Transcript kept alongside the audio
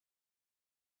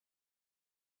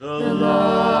The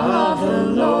law of the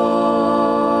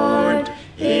Lord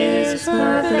is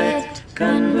perfect,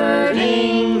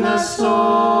 converting the soul.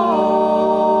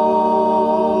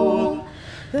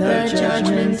 The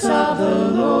judgments of the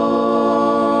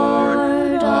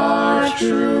Lord are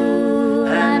true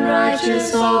and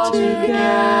righteous altogether.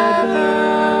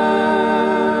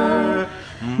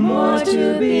 More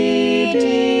to be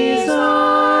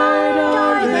desired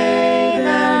are they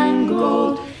than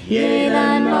gold, yea,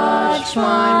 than much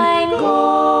fine gold,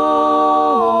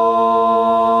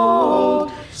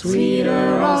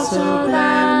 sweeter also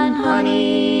than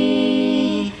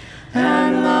honey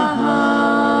and the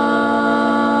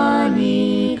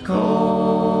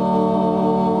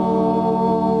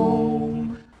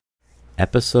honeycomb.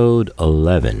 Episode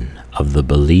 11 of the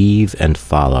Believe and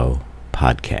Follow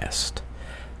podcast.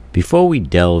 Before we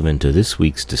delve into this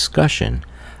week's discussion,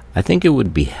 I think it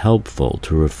would be helpful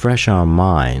to refresh our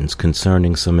minds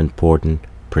concerning some important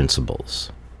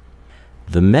principles.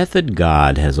 The method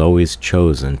God has always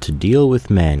chosen to deal with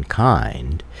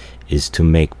mankind is to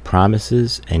make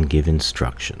promises and give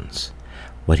instructions.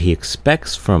 What he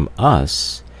expects from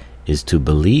us is to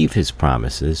believe his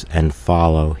promises and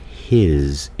follow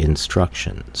his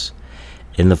instructions.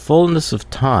 In the fullness of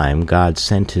time, God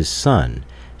sent his Son,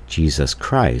 Jesus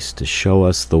Christ, to show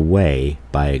us the way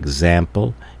by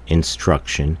example,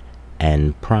 instruction,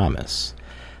 and promise.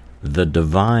 The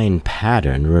divine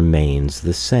pattern remains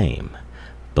the same.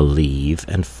 Believe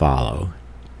and follow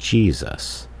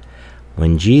Jesus.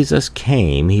 When Jesus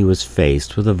came, he was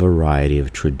faced with a variety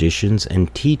of traditions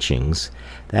and teachings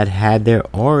that had their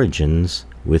origins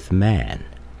with man.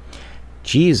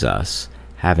 Jesus,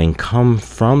 having come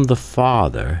from the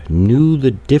Father, knew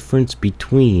the difference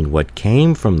between what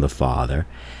came from the Father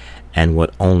and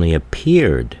what only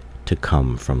appeared to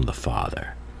come from the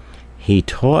Father. He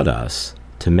taught us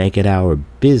to make it our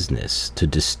business to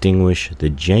distinguish the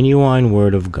genuine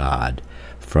Word of God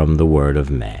from the Word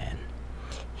of man.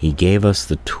 He gave us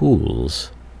the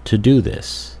tools to do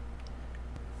this.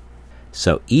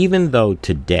 So even though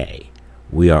today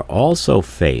we are also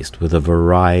faced with a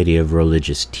variety of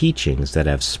religious teachings that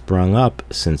have sprung up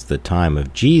since the time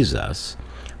of Jesus,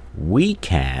 we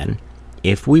can,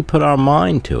 if we put our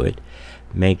mind to it,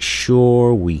 make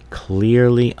sure we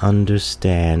clearly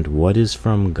understand what is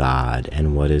from God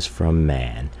and what is from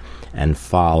man, and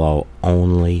follow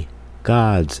only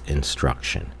God's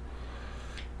instruction.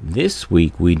 This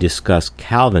week we discuss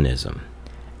Calvinism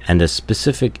and a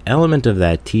specific element of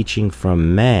that teaching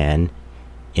from man,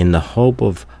 in the hope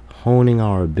of honing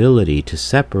our ability to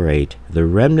separate the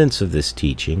remnants of this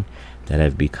teaching that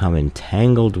have become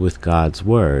entangled with God's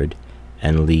Word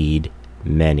and lead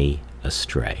many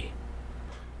astray.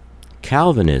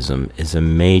 Calvinism is a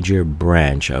major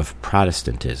branch of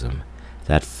Protestantism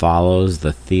that follows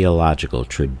the theological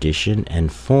tradition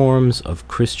and forms of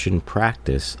Christian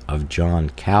practice of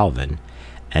John Calvin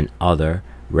and other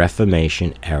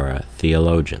Reformation-era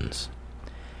theologians.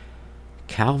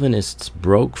 Calvinists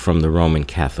broke from the Roman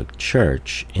Catholic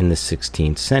Church in the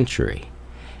 16th century,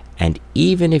 and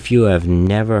even if you have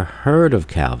never heard of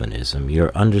Calvinism,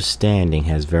 your understanding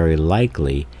has very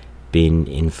likely been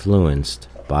influenced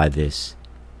by this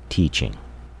teaching.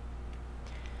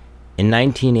 In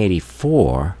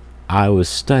 1984, I was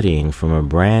studying from a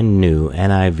brand new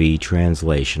NIV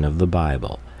translation of the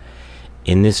Bible.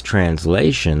 In this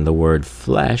translation, the word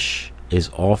flesh is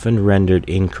often rendered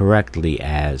incorrectly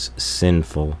as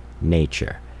sinful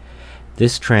nature.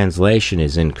 This translation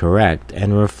is incorrect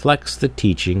and reflects the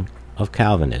teaching of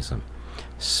Calvinism,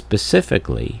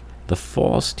 specifically the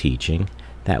false teaching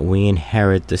that we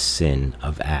inherit the sin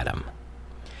of Adam.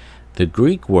 The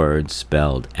Greek word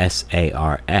spelled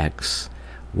sarx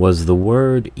was the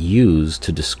word used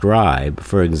to describe,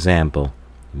 for example,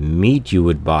 meat you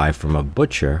would buy from a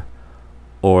butcher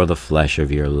or the flesh of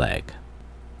your leg.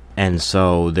 And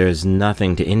so there's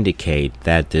nothing to indicate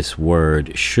that this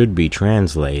word should be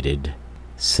translated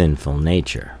sinful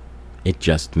nature. It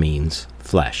just means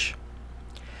flesh.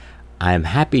 I am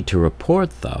happy to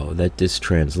report, though, that this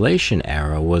translation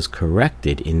error was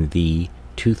corrected in the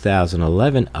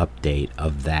 2011 update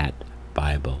of that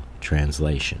Bible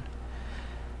translation.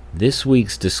 This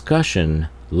week's discussion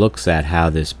looks at how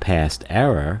this past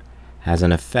error has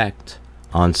an effect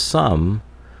on some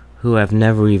who have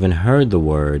never even heard the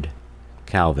word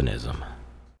Calvinism.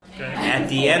 At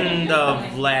the end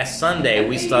of last Sunday,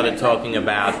 we started talking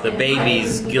about the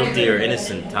baby's guilty or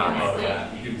innocent topic.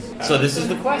 So this is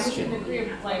the question.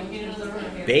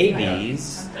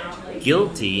 Babies,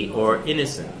 guilty or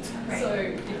innocent?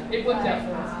 It worked out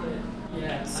for us.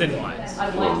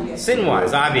 Sin-wise.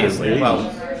 Sin-wise, obviously. Well,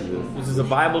 this is a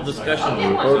Bible discussion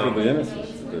group. Perfectly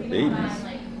innocent. Good babies.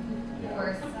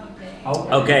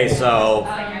 Okay, so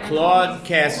Claude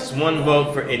casts one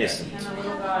vote for innocent.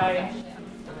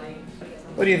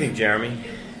 What do you think, Jeremy?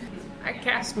 I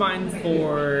cast mine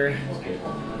for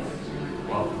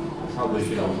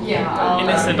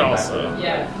innocent also.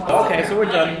 Okay, so we're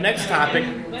done. Next topic.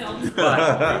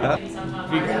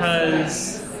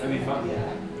 Because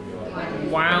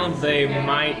while they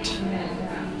might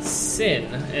sin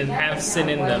and have sin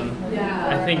in them,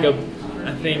 I think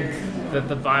that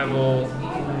the Bible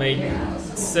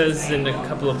says in a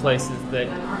couple of places that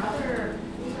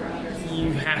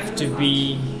you have to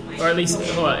be, or at least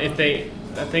I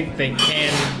think they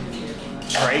can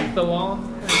break the law,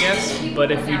 I guess,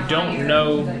 but if you don't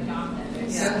know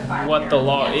what the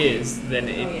law is, then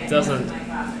it doesn't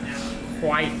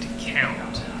quite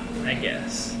count, I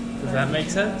guess. Does that make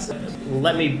sense?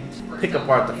 Let me pick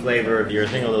apart the flavor of your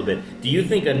thing a little bit. Do you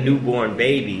think a newborn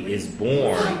baby is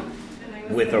born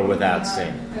with or without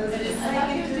sin?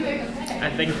 I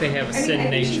think they have a sin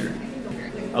nature.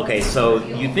 Okay, so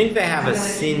you think they have a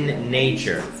sin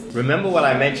nature. Remember what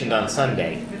I mentioned on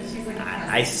Sunday?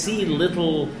 I see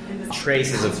little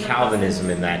traces of Calvinism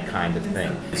in that kind of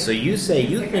thing. So you say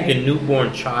you think a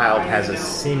newborn child has a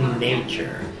sin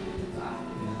nature.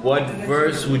 What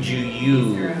verse would you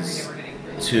use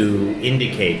to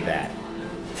indicate that?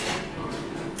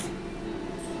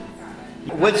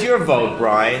 What's your vote,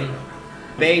 Brian?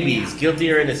 Babies,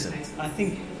 guilty or innocent? I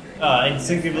think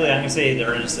instinctively I'm gonna say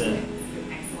they're innocent.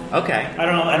 Okay. I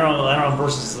don't know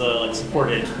versus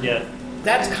support it yet.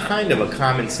 That's kind of a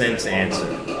common sense answer.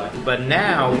 But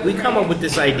now we come up with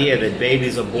this idea that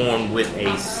babies are born with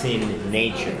a sin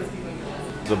nature.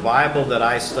 The Bible that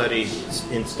I studied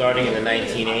starting in the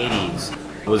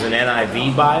 1980s was an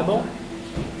NIV Bible,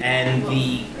 and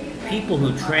the people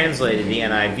who translated the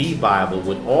NIV Bible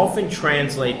would often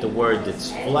translate the word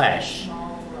that's flesh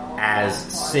as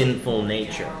sinful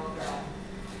nature.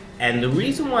 And the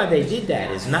reason why they did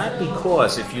that is not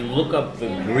because if you look up the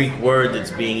Greek word that's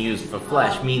being used for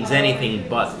flesh means anything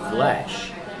but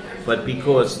flesh, but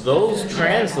because those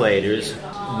translators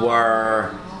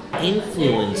were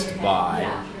influenced by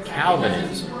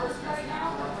Calvinism.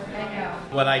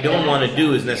 What I don't want to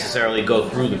do is necessarily go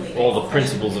through all the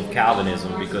principles of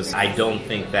Calvinism because I don't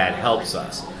think that helps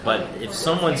us. But if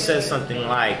someone says something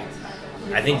like,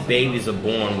 I think babies are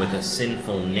born with a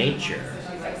sinful nature,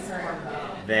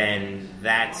 then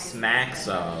that smacks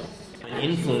of an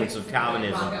influence of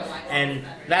Calvinism. And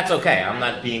that's okay. I'm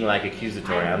not being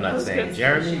accusatory. I'm not saying,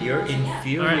 Jeremy, you're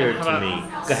inferior to me.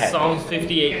 Go ahead. Psalm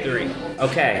 58:3.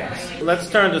 Okay, let's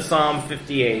turn to Psalm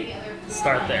 58.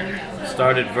 Start there.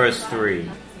 Start at verse 3.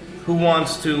 Who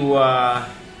wants to... I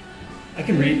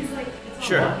can read.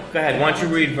 Sure, go ahead. Why don't you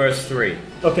read verse 3?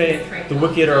 Okay, the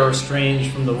wicked are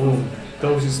estranged from the womb.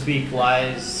 Those who speak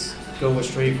lies go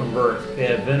astray from birth. They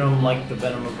have venom like the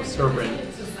venom of a serpent,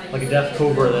 like a deaf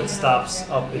cobra that stops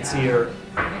up its ear,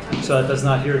 so that it does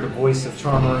not hear the voice of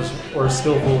charmers or a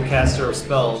skillful caster of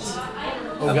spells.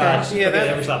 Oh Okay, gosh, yeah, okay,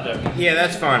 never stop there. Yeah,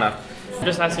 that's far enough. I'm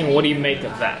just asking, what do you make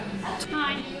of that?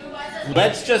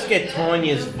 Let's just get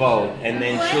Tanya's vote, and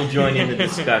then she'll join in the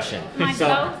discussion. My So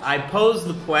vote? I posed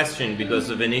the question because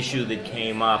of an issue that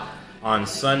came up on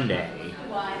Sunday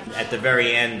at the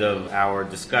very end of our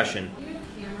discussion.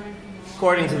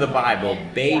 According to the Bible,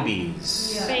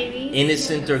 babies, Babies.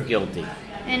 innocent or guilty?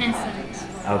 Innocent.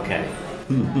 Okay.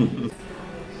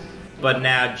 But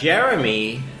now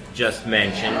Jeremy just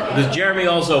mentioned, because Jeremy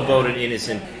also voted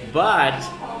innocent, but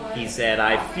he said,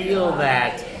 I feel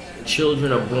that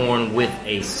children are born with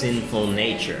a sinful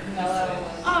nature.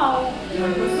 Oh.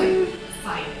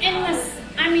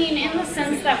 In the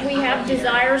sense that we have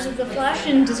desires of the flesh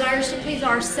and desires to please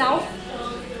ourselves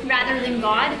rather than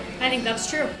God, I think that's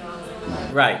true.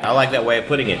 Right, I like that way of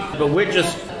putting it. But we're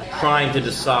just trying to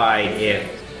decide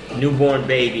if newborn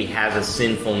baby has a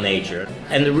sinful nature.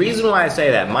 And the reason why I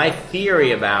say that, my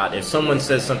theory about if someone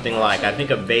says something like, I think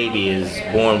a baby is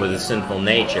born with a sinful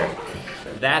nature,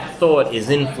 that thought is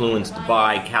influenced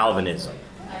by Calvinism.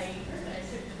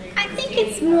 I think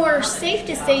it's more safe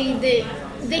to say that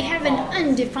they have an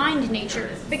undefined nature,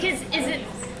 because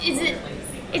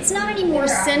it's not any more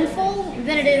sinful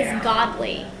than it is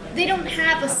godly. They don't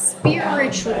have a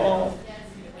spiritual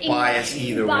Bias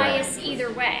either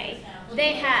way.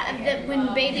 They have that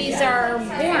when babies are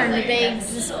born, they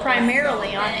exist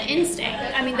primarily on instinct.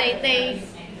 I mean, they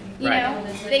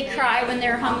they cry when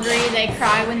they're hungry, they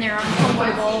cry when they're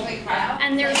uncomfortable,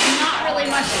 and there's not really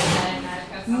much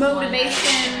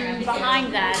motivation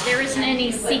behind that. There isn't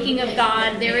any seeking of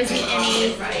God. There isn't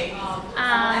any.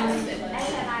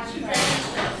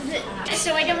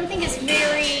 So I don't think it's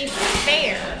very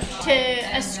fair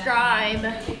to ascribe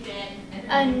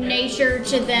a nature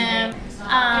to them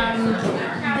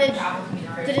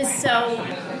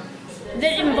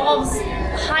that involves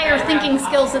higher thinking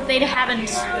skills that they haven't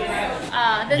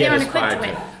that they aren't equipped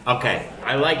with. Okay,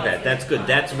 I like that. That's good.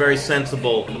 That's very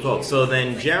sensible talk. So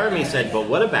then Jeremy said, but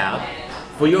what about,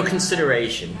 for your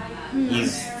consideration,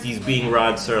 he's being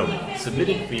Rod Serling,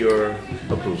 submitted for your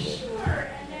approval,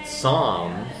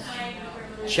 Psalms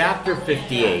chapter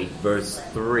 58, verse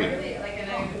 3. Okay.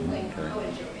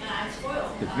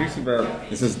 It speaks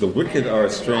about, it says, the wicked are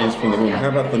estranged from the womb. How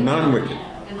about the non-wicked?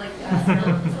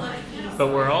 But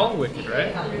we're all wicked,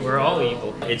 right? We're all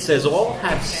evil. It says all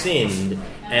have sinned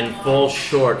and fall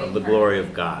short of the glory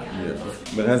of God. Yeah.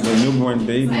 But has a newborn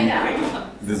baby,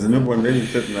 does a newborn baby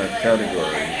fit in that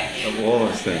category of all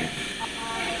have sinned?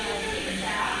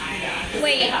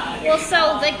 Wait, well,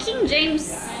 so the King James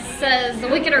says the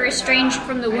wicked are estranged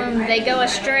from the womb. They go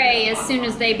astray as soon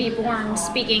as they be born,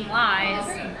 speaking lies.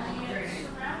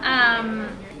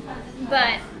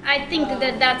 But I think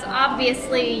that's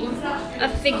obviously a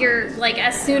figure, like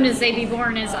as soon as they be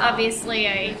born is obviously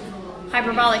a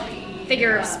hyperbolic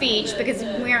figure of speech, because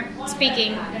we aren't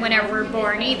speaking whenever we're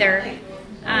born either.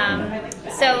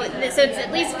 So it's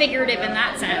at least figurative in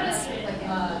that sense.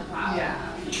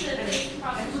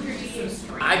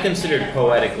 I considered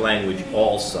poetic language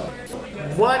also.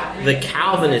 What the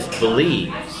Calvinist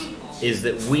believes is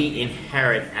that we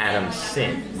inherit Adam's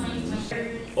sin.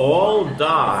 All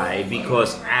die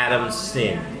because Adam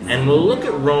sinned. And we'll look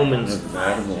at Romans...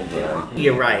 Adam will die.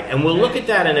 You're right. And we'll look at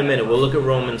that in a minute. We'll look at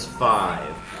Romans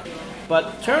 5.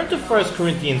 But turn to 1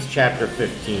 Corinthians chapter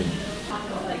 15.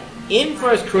 In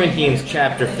 1 Corinthians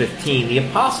chapter 15, the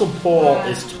Apostle Paul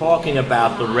is talking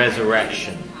about the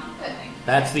resurrection.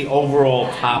 That's the overall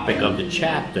topic of the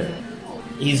chapter.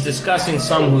 He's discussing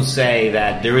some who say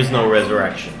that there is no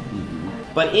resurrection.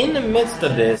 But in the midst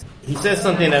of this, he says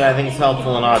something that I think is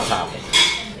helpful in our topic.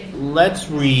 Let's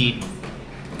read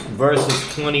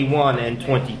verses 21 and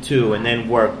 22 and then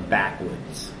work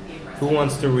backwards. Who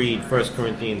wants to read 1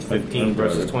 Corinthians 15,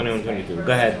 verses 21 and 22?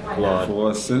 Go ahead, Claude.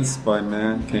 For since by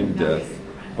man came death,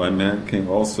 by man came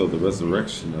also the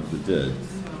resurrection of the dead.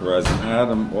 For as in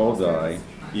Adam all die,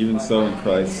 even so in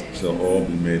Christ shall all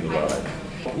be made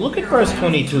alive. Look at verse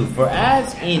 22. For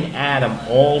as in Adam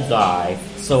all die,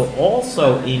 so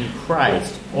also in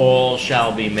Christ all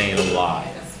shall be made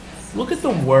alive. Look at the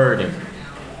wording.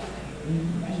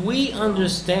 We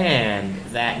understand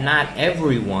that not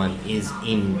everyone is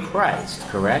in Christ,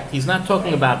 correct? He's not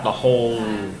talking about the whole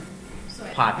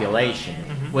population.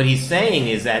 What he's saying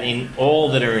is that in all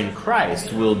that are in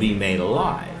Christ will be made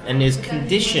alive. And there's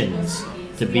conditions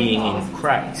to being in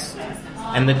Christ.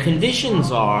 And the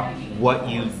conditions are what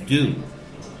you do,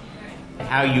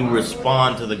 how you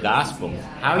respond to the gospel,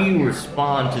 how you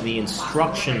respond to the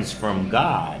instructions from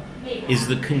God is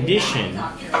the condition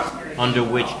under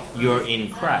which you're in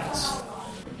Christ.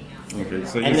 Okay,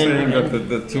 so you're saying that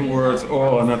the two words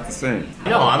all are not the same.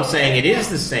 No, I'm saying it is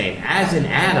the same. As in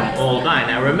Adam, all die.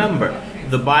 Now remember,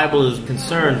 the Bible is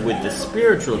concerned with the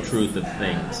spiritual truth of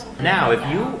things. Now, if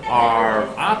you are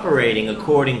operating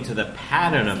according to the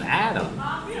pattern of Adam,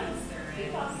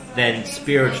 then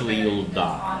spiritually you'll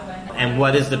die. And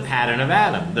what is the pattern of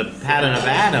Adam? The pattern of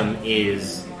Adam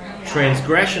is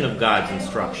transgression of God's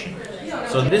instruction.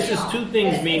 So this is two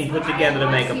things being put together to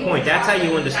make a point. That's how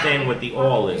you understand what the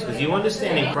all is. Because you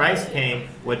understand in Christ came,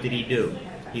 what did he do?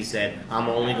 He said, I'm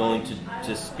only going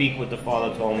to speak what the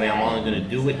Father told me. I'm only going to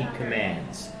do what he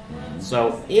commands.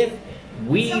 So if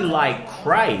we, like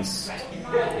Christ,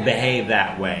 behave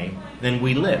that way, then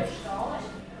we live.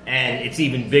 And it's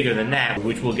even bigger than that,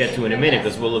 which we'll get to in a minute,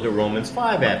 because we'll look at Romans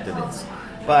 5 after this.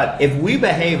 But if we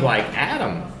behave like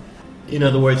Adam, in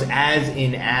other words, as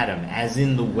in Adam, as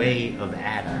in the way of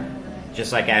Adam,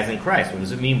 just like as in Christ. What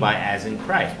does it mean by as in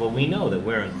Christ? Well, we know that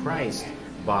we're in Christ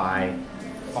by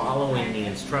following the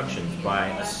instructions, by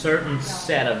a certain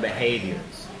set of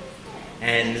behaviors.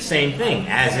 And the same thing,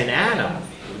 as in Adam.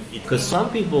 Because some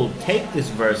people take this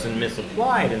verse and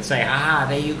misapply it and say,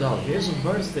 there you go. Here's a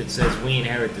verse that says we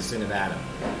inherit the sin of Adam.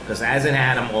 Because as in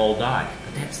Adam, all die.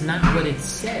 But that's not what it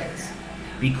says.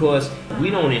 Because we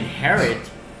don't inherit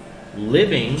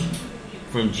living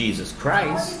from Jesus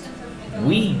Christ.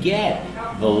 We get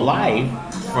the life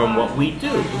from what we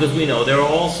do. Because we know there are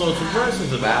all sorts of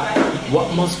verses about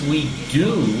what must we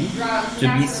do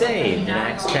to be saved in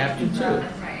Acts chapter 2.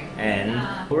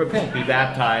 And repent, be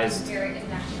baptized,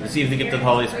 receive the gift of the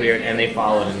Holy Spirit, and they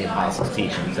followed in the apostles'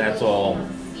 teachings. That's all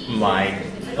my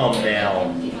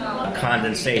thumbnail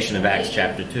condensation of Acts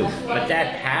chapter 2. But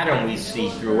that pattern we see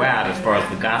throughout as far as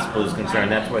the gospel is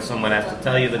concerned. That's why someone has to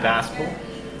tell you the gospel.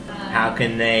 How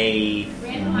can they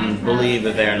believe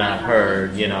if they're not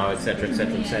heard, et cetera, et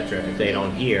cetera, et cetera, if they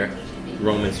don't hear?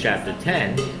 Romans chapter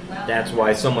 10, that's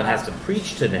why someone has to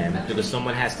preach to them, because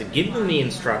someone has to give them the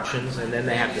instructions, and then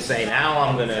they have to say, now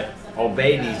I'm going to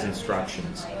obey these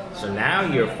instructions. So now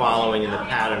you're following in the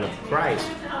pattern of Christ,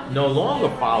 no longer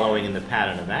following in the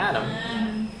pattern of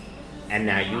Adam, and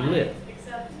now you live.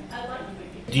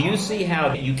 Do you see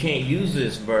how you can't use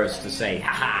this verse to say,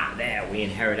 ha, there, we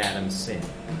inherit Adam's sin?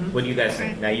 What do you guys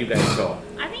think? Now you guys talk.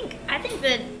 I think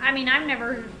that, I've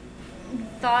never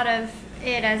thought of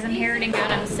it as inheriting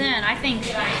Adam's sin. I think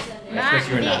That's because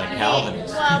you're not a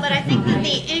Calvinist. But I think that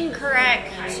the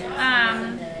incorrect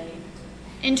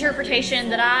interpretation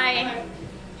that I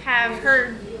have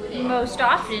heard most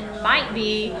often might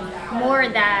be more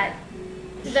that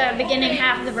the beginning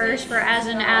half of the verse, for as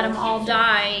in Adam all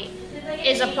die,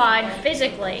 is applied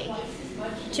physically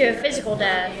to a physical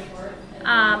death,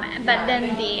 but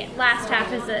then the last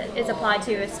half is applied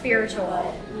to a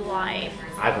spiritual life,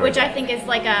 which I think is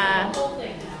like a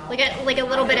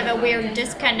little bit of a weird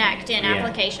disconnect in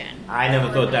application. I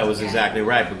never thought that was exactly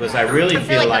right, because I really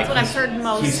feel like that's what I've heard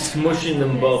most. He's smushing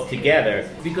them both together.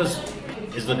 Because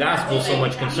is the gospel so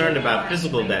much concerned about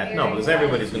physical death? No, because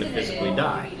everybody's going to physically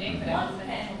die.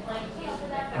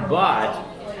 But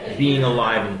being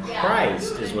alive in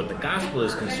Christ is what the gospel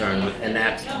is concerned with, and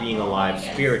that's being alive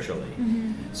spiritually.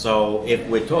 So if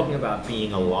we're talking about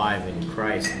being alive in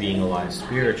Christ, being alive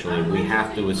spiritually, we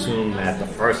have to assume that the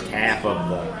first half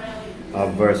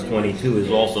of verse 22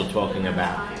 is also talking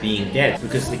about being dead.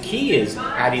 Because the key is,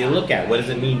 how do you look at it? What does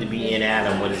it mean to be in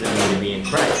Adam? What does it mean to be in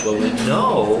Christ? Well, we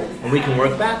know, and we can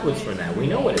work backwards from that. We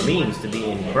know what it means to be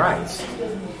in Christ.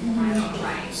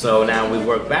 So now we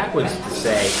work backwards to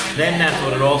say, then that's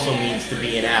what it also means to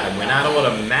be in Adam. We're not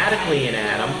automatically in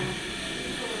Adam,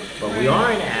 but we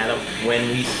are in Adam when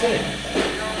we sin.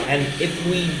 And if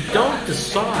we don't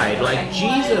decide, like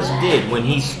Jesus did when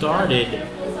he started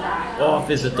off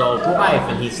his adult life,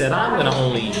 and he said, I'm going to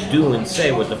only do and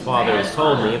say what the Father has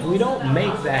told me. If we don't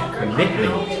make that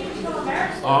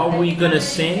commitment, are we going to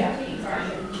sin?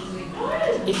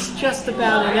 It's just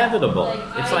about inevitable.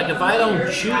 It's like if I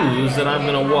don't choose that I'm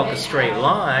going to walk a straight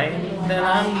line, then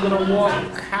I'm going to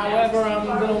walk however I'm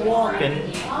going to walk.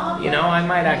 And, I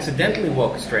might accidentally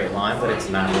walk a straight line, but it's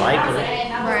not likely.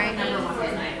 Right.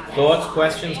 Thoughts,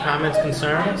 questions, comments,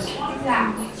 concerns?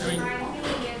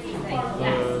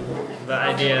 The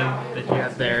idea that you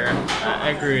have there, I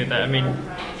agree with that.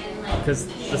 Because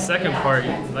the second part,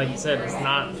 like you said, it's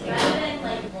not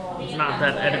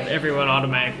that everyone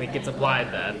automatically gets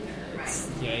applied that.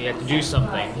 You have to do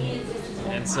something.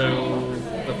 And so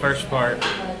the first part,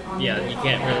 you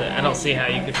can't really, I don't see how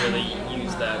you could really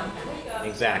use that.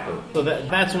 Exactly. So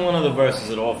that's one of the verses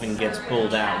that often gets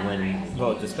pulled out when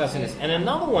both discussing this. And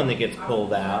another one that gets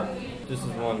pulled out, this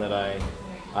is one that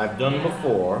I've done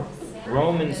before,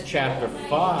 Romans chapter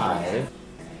 5.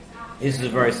 This is a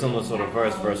very similar sort of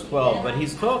verse, verse 12, but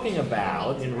he's talking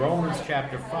about, in Romans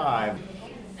chapter 5,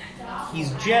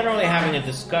 he's generally having a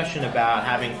discussion about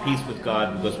having peace with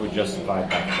God because we're justified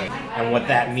by faith, and what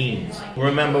that means.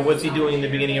 Remember, what's he doing in the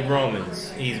beginning of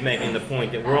Romans? He's making the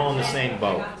point that we're all in the same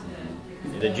boat.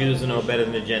 The Jews are no better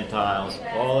than the Gentiles.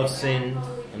 All have sinned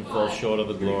and fall short of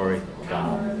the glory of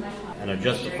God, and are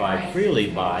justified freely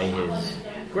by his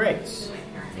grace.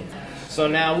 So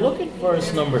now look at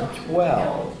verse number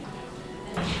 12.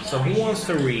 So he wants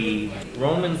to read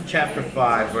Romans chapter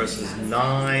 5, verses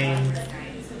 9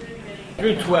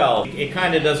 through 12. It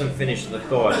kind of doesn't finish the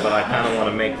thought, but I kind of want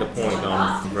to make the point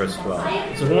on verse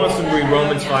 12. So who wants to read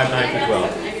Romans 5, 9 through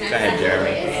 12? Go ahead,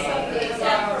 Jeremy.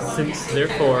 Since,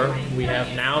 therefore, we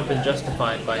have now been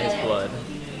justified by his blood,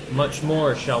 much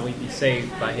more shall we be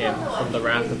saved by him from the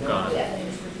wrath of God.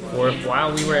 For if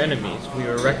while we were enemies, we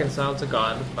were reconciled to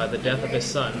God by the death of his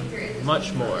Son,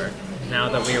 much more, now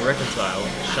that we are reconciled,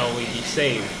 shall we be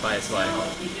saved by his life.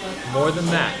 More than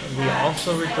that, we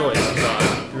also rejoice in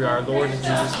God through our Lord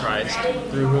Jesus Christ,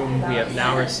 through whom we have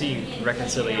now received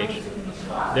reconciliation.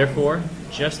 Therefore,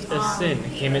 just as sin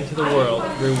came into the world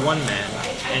through one man,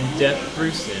 and death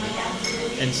through sin,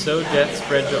 and so death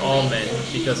spread to all men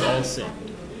because all sinned.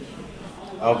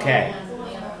 Okay.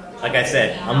 Like I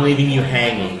said, I'm leaving you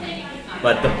hanging.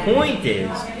 But the point is,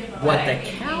 what the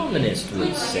Calvinist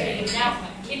would say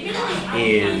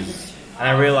is, and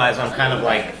I realize I'm kind of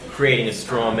like creating a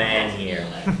straw man here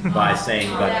by saying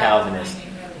about Calvinists.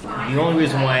 The only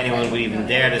reason why anyone would even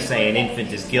dare to say an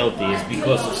infant is guilty is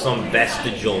because of some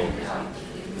vestigial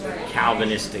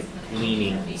Calvinistic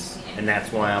leanings, and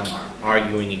that's why I'm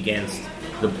arguing against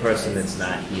the person that's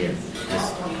not here,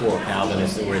 this poor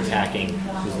Calvinist that we're attacking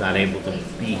who's not able to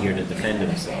be here to defend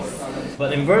himself.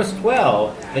 But in verse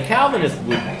 12, the Calvinist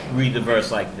would read the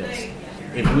verse like this.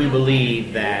 If we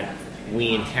believe that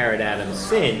we inherit Adam's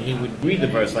sin, he would read the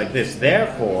verse like this.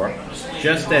 Therefore,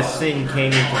 just as sin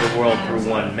came into the world through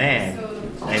one man,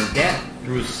 and death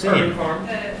through sin,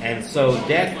 and so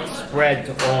death spread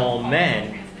to all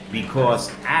men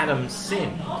because Adam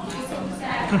sinned.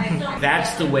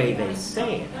 That's the way they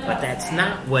say it, but that's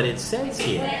not what it says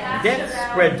here. Death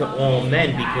spread to all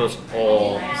men because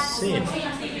all sinned.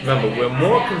 Remember, we're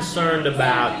more concerned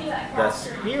about the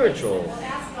spiritual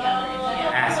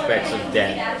aspects of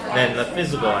death than the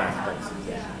physical aspects of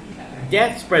death.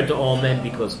 Death spread to all men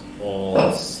because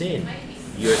all sin.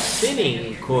 Your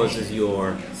sinning causes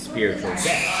your spiritual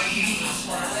death.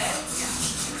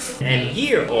 And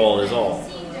here all is all.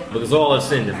 Because all have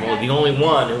sinned. The only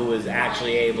one who is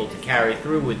actually able to carry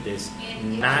through with this,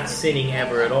 not sinning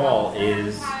ever at all,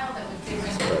 is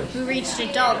who reached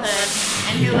adulthood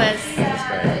and who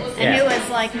was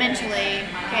like mentally.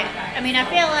 I mean, I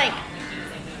feel like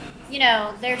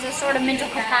there's a sort of mental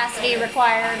capacity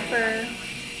required for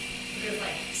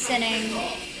sinning.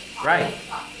 Right.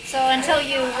 So until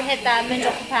you hit that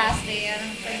mental capacity, I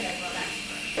don't think.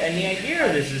 And the idea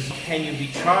of this is, can you be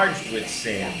charged with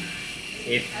sin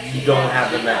if you don't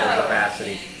have the mental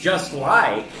capacity? Just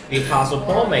like the Apostle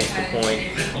Paul makes the point,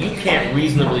 you can't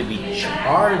reasonably be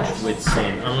charged with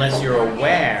sin unless you're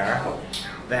aware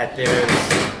that there's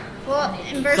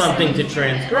something to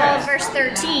transgress. Well, in verse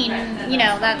 13,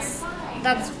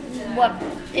 that's what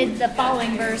is the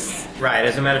following verse. Right.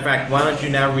 As a matter of fact, why don't you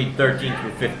now read 13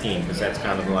 through 15, because that's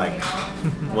kind of like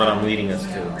what I'm leading us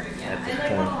to at this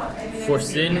point. For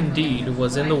sin indeed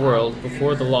was in the world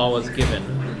before the law was given,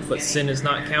 but sin is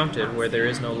not counted where there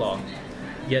is no law.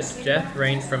 Yet death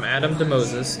reigned from Adam to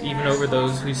Moses, even over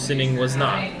those whose sinning was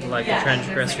not, like the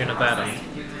transgression of Adam,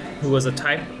 who was a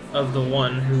type of the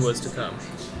one who was to come.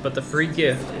 But the free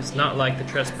gift is not like the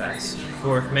trespass.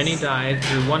 For if many died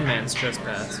through one man's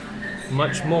trespass,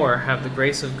 much more have the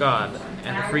grace of God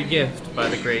and the free gift by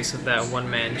the grace of that one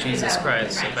man, Jesus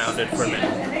Christ, abounded for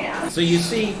many. So you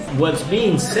see, what's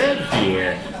being said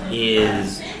here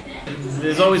is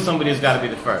there's always somebody who's got to be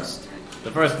the first.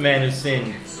 The first man who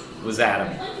sinned was Adam.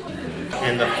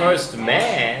 And the first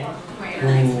man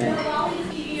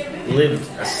who lived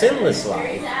a sinless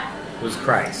life was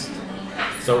Christ.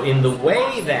 So in the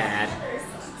way that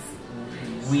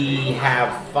we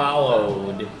have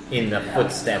followed in the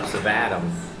footsteps of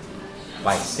Adam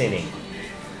by sinning,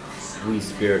 we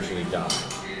spiritually die.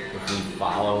 If we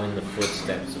follow in the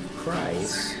footsteps of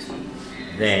Christ,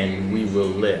 then we will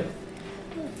live.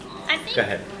 Go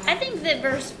ahead. I think that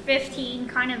verse 15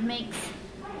 kind of makes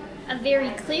a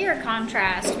very clear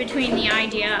contrast between the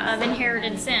idea of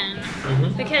inherited sin,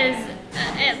 because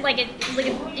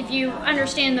if you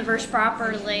understand the verse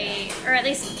properly, or at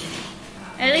least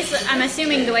I'm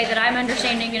assuming the way that I'm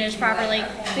understanding it is properly,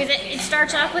 because it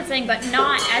starts off with saying, but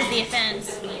not as the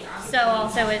offense, so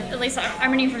also, at least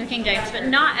I'm reading from the King James, but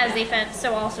not as the offense,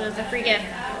 so also as the free gift.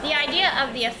 The idea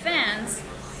of the offense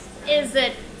is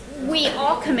that we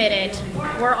all committed,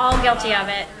 we're all guilty of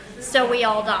it, so we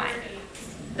all die.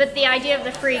 But the idea of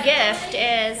the free gift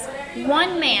is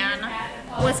one man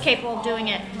was capable of doing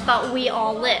it, but we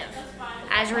all live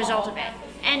as a result of it.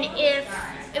 And if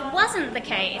it wasn't the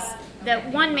case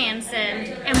that one man sinned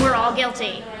and we're all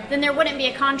guilty, then there wouldn't be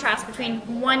a contrast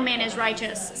between one man is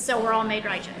righteous, so we're all made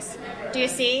righteous. Do you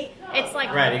see? It's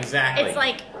like right, exactly. It's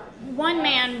like one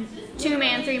man, two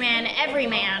man, three man, every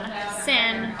man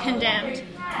sin, condemned.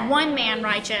 One man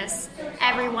righteous,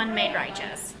 everyone made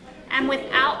righteous. And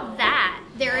without that,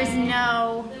 there is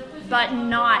no but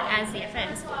not as the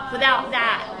offense. Without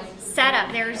that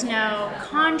setup, there's no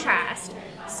contrast.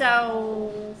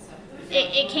 So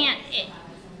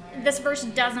this verse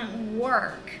doesn't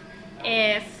work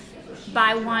if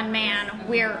by one man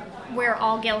we're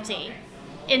all guilty.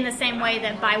 In the same way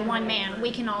that by one man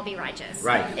we can all be righteous.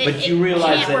 Right, but you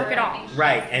realize can't that work at all.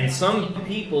 Right, and some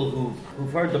people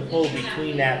who've heard the pull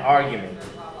between that argument,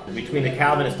 between the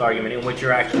Calvinist argument and what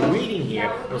you're actually reading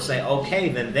here, will say, okay,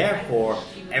 then therefore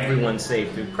everyone's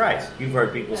saved through Christ. You've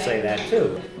heard people say that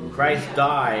too. Christ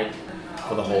died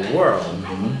for the whole world.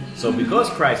 So because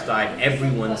Christ died,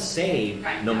 everyone's saved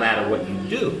no matter what you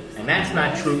do. And that's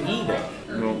not true either.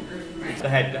 Well, go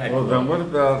ahead. Well, then what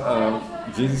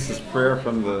about Jesus' prayer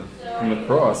from the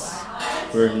cross,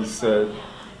 where he said,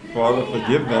 Father,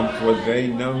 forgive them, for they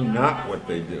know not what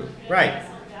they do. Right.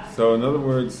 So in other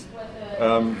words,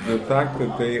 the fact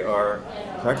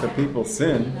that people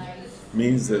sin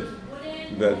means that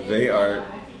that they are,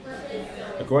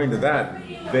 according to that,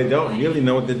 they don't really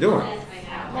know what they're doing.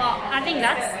 Well, I think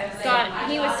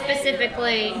he was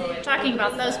specifically talking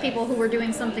about those people who were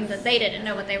doing something that they didn't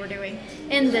know what they were doing,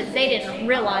 and that they didn't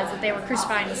realize that they were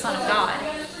crucifying the Son of God.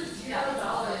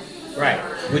 Right,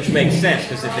 which makes sense,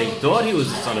 because if they thought he was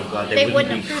the Son of God, they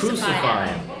wouldn't be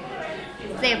crucifying him.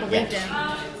 If they believed him.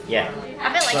 Yeah.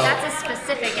 I feel like that's a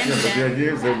specific Yeah, but the incident.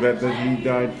 idea is that he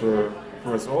died for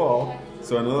us all.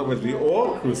 So in other words, we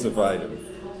all crucified him.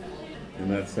 In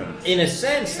that sense. In a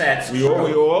sense, that's We true.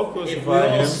 all If we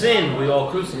crucified all him. sinned, we all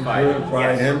crucified him.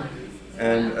 Crucified Yes. him.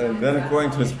 And then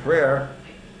according to his prayer,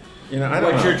 I don't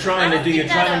What know. you're trying to do, you're I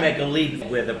don't trying to think make a leap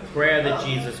where the prayer that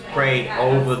Jesus prayed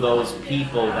over those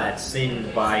people that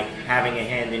sinned by having a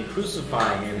hand in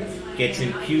crucifying him gets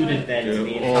imputed then to the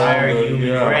Yeah, entire all the- human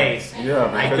yeah. race. Yeah,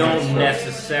 I because don't it's-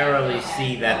 necessarily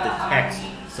see that the text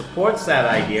supports that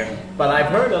idea, but I've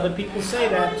heard other people say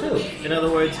that too. In other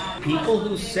words, people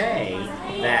who say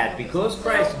that because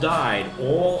Christ died,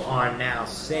 all are now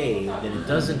saved, and it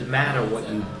doesn't matter what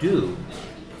you do,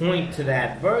 point to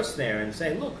that verse there and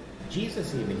say, look,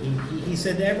 Jesus even, he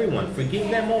said to everyone, forgive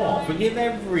them all, forgive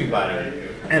everybody.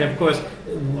 And of course,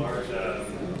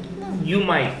 you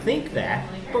might think that,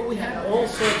 but we have all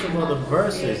sorts of other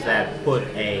verses that put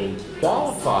a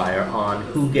qualifier on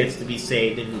who gets to be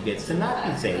saved and who gets to not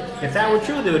be saved. If that were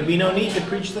true, there would be no need to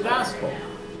preach the gospel.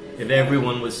 If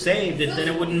everyone was saved, then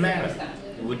it wouldn't matter.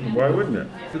 It wouldn't. Why wouldn't it?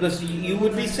 Because you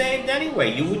would be saved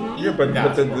anyway. You wouldn't need Yeah, but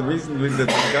the the gospel. reason that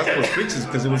the gospel is preached is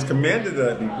because it was commanded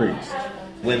that it be preached.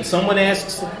 When someone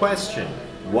asks the question,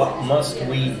 what must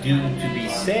we do to be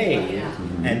saved?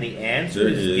 And the answer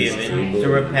is given to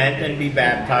repent and be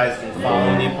baptized and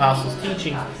follow the apostles'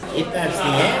 teaching. If that's the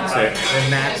answer,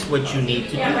 then that's what you need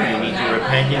to do. You need to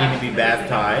repent, you need to be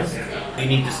baptized, you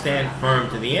need to stand firm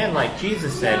to the end, like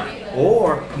Jesus said,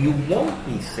 or you won't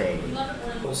be saved.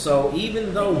 So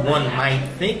even though one might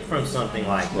think from something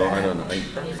like Well, I that, don't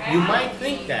know. you might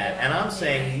think that, and I'm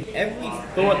saying every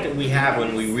thought that we have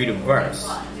when we read a verse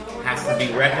has to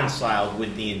be reconciled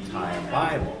with the entire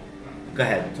Bible. Go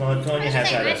ahead. Tonya has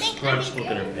had a scrunched look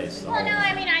at her face. Well, no,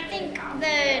 I mean, I think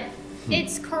that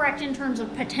it's correct in terms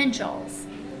of potentials.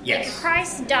 Yes. Like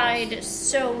Christ died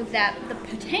so that the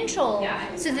potential,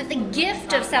 so that the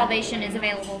gift of salvation is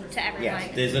available to everyone.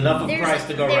 Yes, there's enough of There's- Christ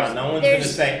to go there's- around. No one's going to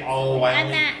there's- say, oh, I and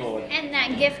only that thought. and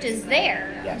that gift is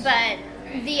there. Yes.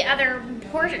 But the other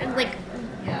portion, like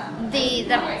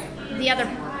the other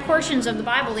portions of the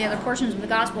Bible, the other portions of the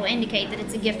gospel indicate that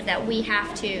it's a gift that we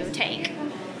have to take.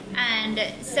 And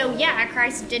so, yeah,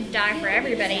 Christ did die for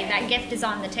everybody. That gift is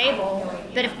on the table.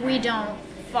 But if we don't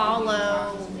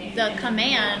follow the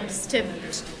commands to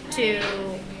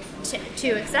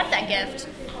accept that gift,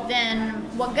 then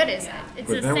what good is it? It's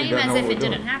But the then we same don't know as what if we're it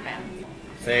didn't doing. happen.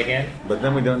 Say again? But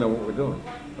then we don't know what we're doing,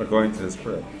 according to this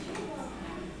prayer.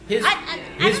 His I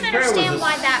his don't prayer understand was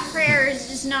why that prayer is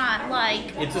just not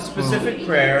like. It's a specific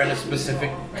prayer in a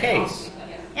specific case.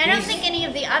 I don't think any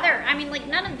of the other. I mean, like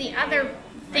none of the other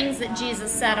things that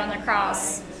Jesus said on the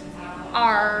cross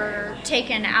are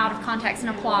taken out of context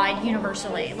and applied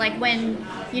universally. Like when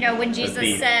Jesus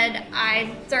thief. said,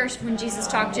 "I thirst," when Jesus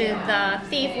talked to the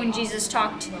thief, when Jesus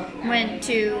went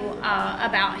to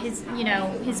about his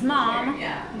mom,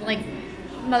 like,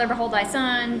 "Mother, behold thy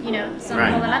son," son, Right.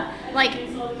 behold thy mother. Like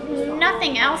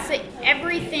nothing else.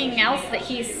 Everything else that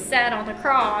he said on the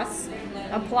cross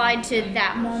applied to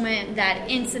that moment, that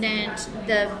incident,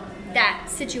 that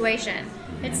situation.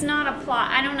 It's not apply.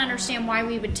 I don't understand why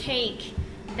we would take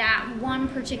that one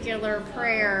particular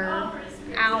prayer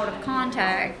out of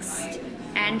context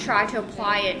and try to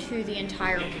apply it to the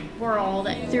entire world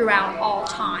throughout all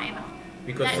time.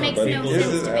 Because That some makes But no people-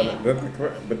 sense to me.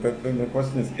 then the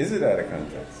question is it out of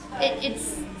context? It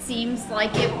seems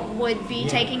like it would be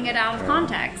taking it out of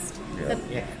context. Yeah.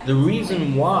 Yeah. The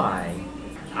reason why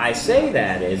I say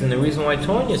that is, and the reason why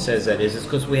Tonya says that is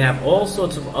because we have all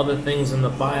sorts of other things in the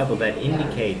Bible that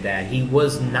indicate that he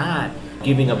was not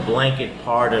giving a blanket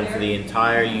pardon for the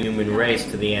entire human race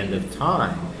to the end of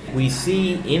time. We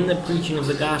see in the preaching of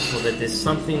the gospel that there's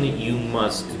something that you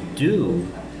must do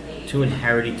to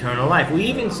inherit eternal life. We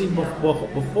even see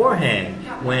beforehand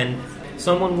when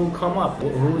someone will come up.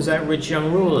 Who was that rich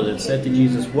young ruler that said to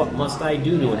Jesus, "What must I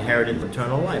do to inherit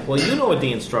eternal life?" Well, you know what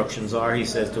the instructions are, he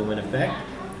says to him in effect.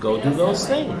 Go do those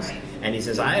things. And he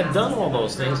says, I have done all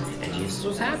those things. And Jesus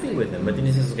was happy with him. But then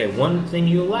he says, okay, one thing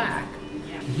you lack.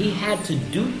 He had to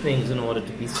do things in order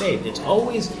to be saved. It's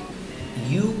always,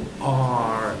 you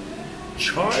are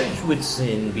charged with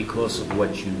sin because of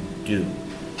what you do.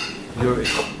 You're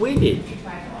acquitted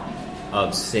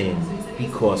of sin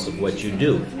because of what you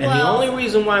do. And the Well, only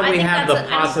reason why I we think have the that's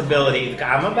possibility,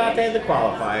 I'm about to add the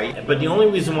qualifier, but the only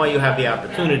reason why you have the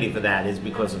opportunity for that is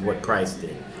because of what Christ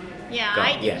did. Yeah, Go-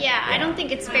 I yeah. don't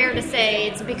think it's fair to say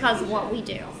it's because of what we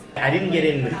do. I didn't get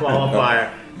in the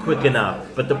qualifier quick enough,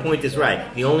 but the point is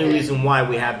right. The only reason why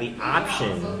we have the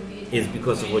option is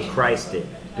because of what Christ did.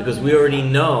 Because we already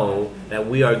know that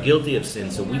we are guilty of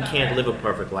sin, so we can't live a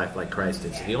perfect life like Christ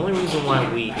did. So the only reason why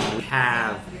we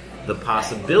have the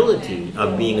possibility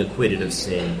of being acquitted of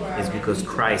sin is because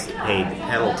Christ paid the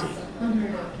penalty.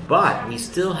 But we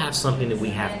still have something that we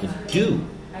have to do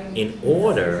in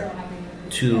order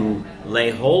to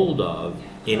lay hold of,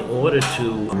 in order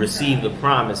to receive the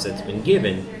promise that's been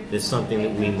given. There's something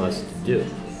that we must do.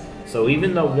 So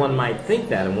even though one might think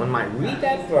that, and one might read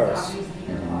that verse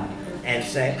and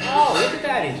say, oh, look at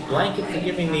that, he's blanket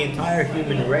forgiving the entire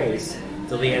human race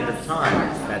till the end of time.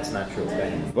 That's not true.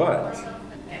 Right? But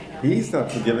he's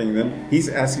not forgiving them. He's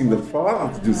asking the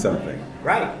Father to do something.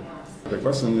 Right. The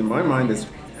question in my mind is,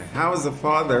 how is the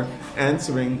Father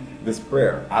answering this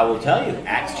prayer? I will tell you,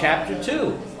 Acts chapter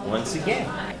 2, once again.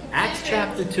 Acts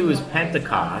chapter 2 is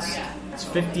Pentecost. It's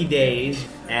 50 days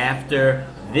after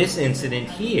this incident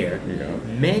here. Yeah.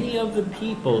 Many of the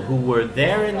people who were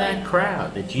there in that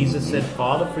crowd that Jesus said,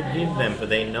 Father, forgive them, for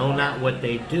they know not what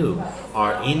they do,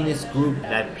 are in this group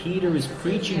that Peter is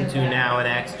preaching to now in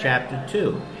Acts chapter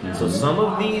 2. So some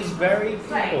of these very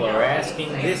people are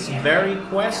asking this very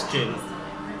question,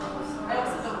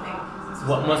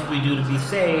 what must we do to be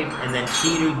saved? And then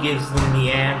Peter gives them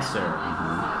the answer.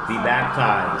 Be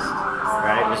baptized,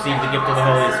 right? Receive the gift of the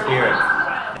Holy Spirit.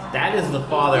 That is the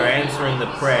Father answering the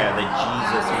prayer that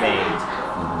Jesus made.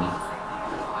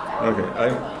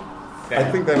 Okay, I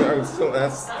think that I would still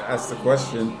ask the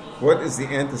question, what is the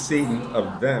antecedent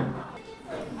of them?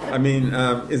 I mean,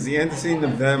 is the antecedent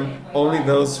of them only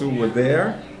those who were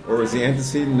there, or is the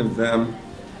antecedent of them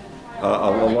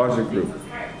a larger group?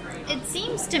 It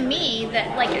seems to me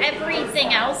that like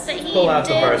everything else that he Pull out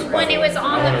the verse, did when he was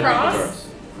on the cross,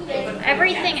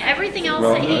 everything else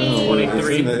that he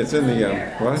 23. It's in the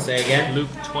what? Say again? Luke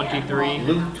 23,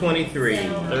 Luke 23.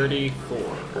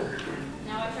 34.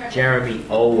 Jeremy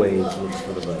always looks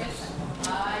for the verse.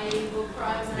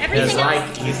 everything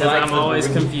else. He's I'm the always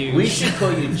Berean. confused. We should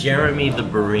call you Jeremy the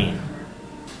Berean.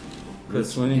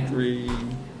 It's 23.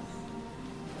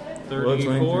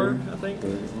 34, I think.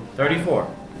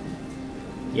 34.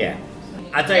 Yeah.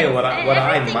 I tell you what I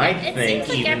might it think, seems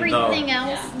like even though... everything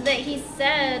else that he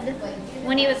said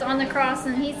when he was on the cross,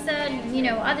 and he said,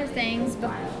 other things,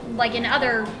 but like in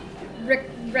other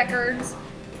records,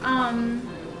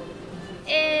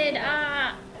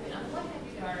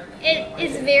 it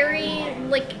is very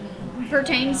like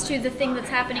pertains to the thing that's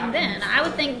happening then. I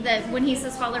would think that when he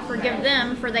says, Father, forgive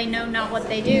them, for they know not what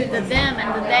they do, the them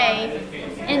and the they,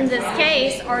 in this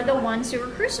case, are the ones who were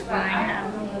crucifying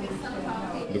him.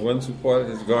 The ones who parted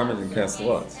his garment and cast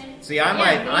lots. See, I The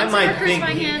might ones who were think...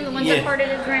 crucifying him, the ones that parted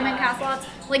his garment, cast lots,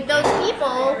 like those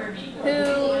people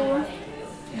who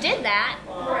did that,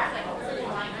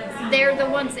 they're the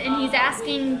ones, and he's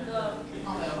asking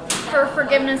for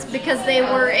forgiveness because they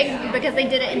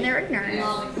did it in their ignorance.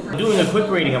 Doing a quick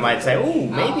reading, I might say, oh,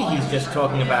 maybe he's just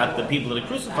talking about the people that are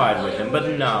crucified with him.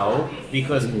 But no,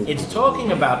 because it's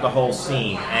talking about the whole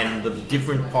scene and the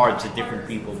different parts that different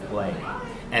people played.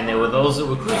 And there were those that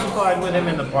were crucified with him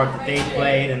and the part that they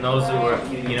played, and those that were,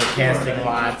 casting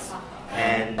lots,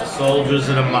 and the soldiers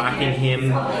that are mocking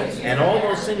him, and all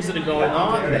those things that are going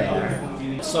on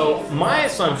there. So my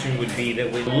assumption would be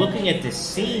that we're looking at this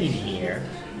scene here,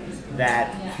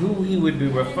 that who he would be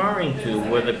referring to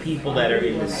were the people that are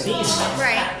in the scene.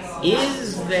 Right.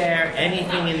 Is there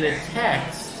anything in the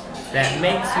text that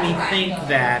makes me think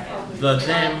that the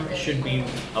them should be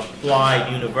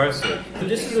applied universally? And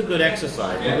this is a good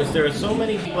exercise, because there are so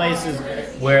many places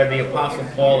where the Apostle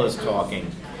Paul is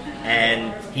talking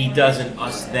and he does an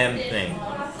us-them thing.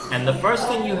 And the first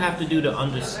thing you have to do to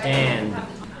understand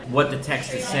what the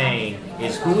text is saying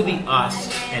is who are the us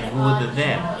and who are the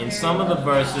them. In some of the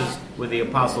verses where the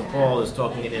Apostle Paul is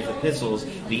talking in his epistles,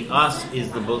 the us is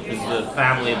the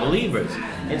family of believers.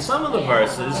 In some of the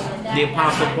verses, the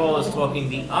Apostle Paul is talking,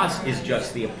 the us is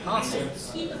just the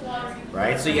apostles.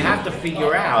 Right? So you have to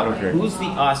figure out who's the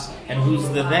us and who's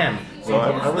the them. So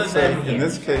I would say in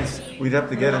this case, we'd have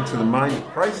to get into the mind of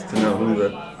Christ to know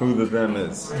who the them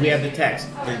is. We have the text.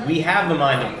 We have the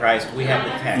mind of Christ. We have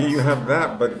the text. You have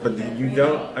that, but you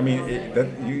don't. I mean,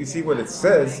 you see what it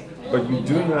says, but you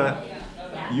do not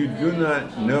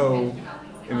know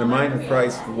in the mind of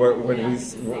Christ what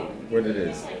it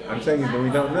is. I'm saying that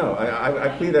we don't know. I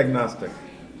plead agnostic.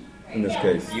 in this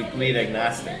case. You plead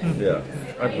agnostic. Yeah,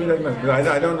 I plead agnostic. But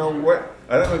I don't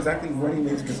know exactly what he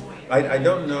means because I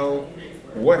don't know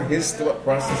what his thought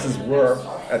processes were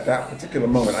at that particular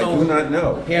moment. I do not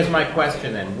know. Here's my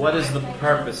question then. What is the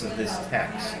purpose of this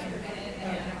text?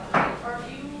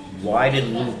 Why did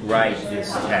Luke write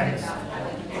this text?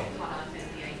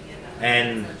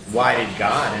 And why did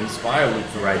God inspire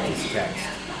Luke to write this text?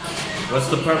 What's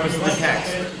the purpose of the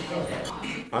text?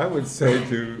 I would say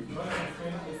to...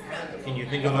 Can you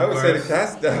think of a I would say to verse?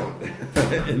 cast doubt,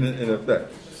 in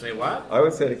effect. Say what? I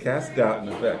would say to cast doubt, in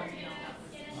effect.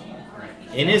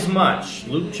 Inasmuch,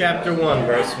 Luke chapter 1,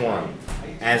 verse 1,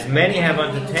 as many have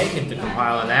undertaken to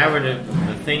compile a narrative of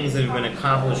the things that have been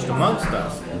accomplished amongst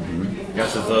us,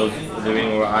 just as those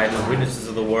living were idle witnesses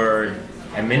of the word,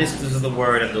 and ministers of the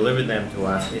word have delivered them to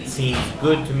us, it seems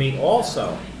good to me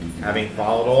also, having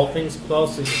followed all things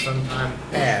closely for some time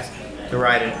past, to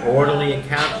write an orderly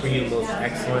account for you, most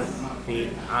excellent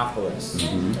Theophilus,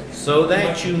 so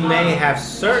that you may have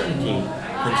certainty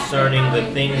concerning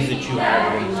the things that you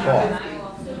have been taught.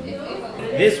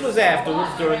 This was afterwards,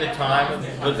 during the time of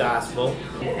the gospel,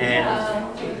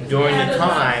 and during the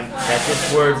time that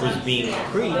this word was being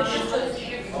preached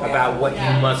about what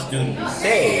you must do to be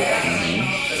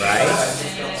saved,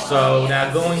 right? So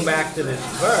now going back to this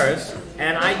verse,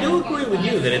 and I do agree with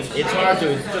you that it's hard to,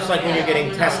 it's just like when you're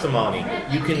getting testimony.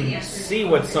 You can see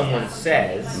what someone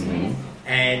says,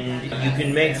 and you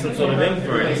can make some sort of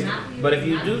inference, but if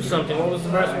you do something, what was the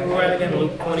verse we were at again?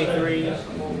 Luke 23?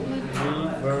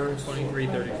 Verse 23,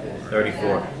 34.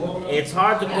 34. It's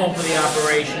hard to call for the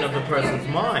operation of the person's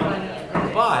mind,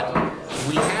 but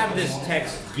we have this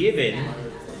text given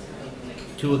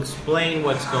to explain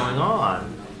what's going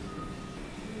on.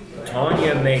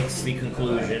 Tanya makes the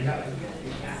conclusion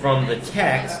from the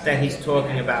text that he's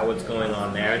talking about what's going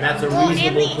on there, and that's a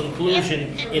reasonable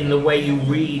conclusion in the way you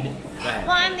read that.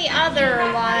 Well, and the other,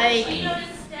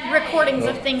 recordings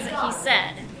of things that he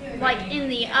said. Like in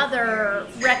the other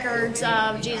records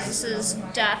of Jesus'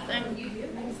 death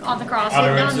and on the cross.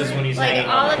 Other instances when he's hanging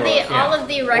on the cross, yeah. All of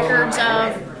the records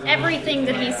of everything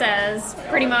that he says,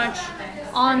 pretty much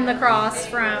on the cross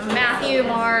from Matthew,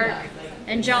 Mark,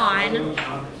 and John.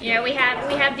 You know, we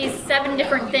have these 7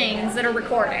 different things that are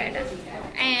recorded.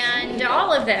 And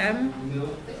all of them,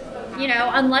 you know,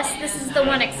 unless this is the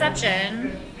one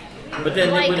exception... But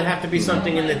then there would have to be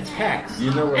something in the text.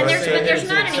 You know what and I there's, say? but there's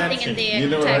not anything in the You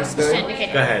know text what I say? to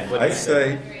indicate. Go ahead. I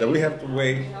say that we have to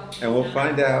wait, and we'll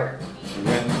find out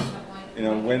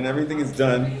when everything is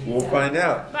done. We'll find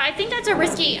out. But I think that's a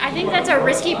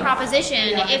risky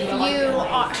proposition if you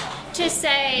are to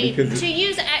say Because to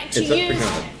use. it's up to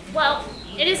God. Well,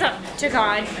 it is up to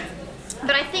God,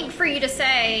 but I think for you to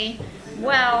say,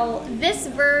 well, this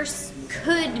verse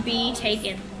could be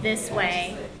taken this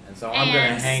way. So I'm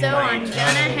going to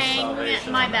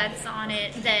hang my bets on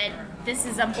it that this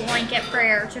is a blanket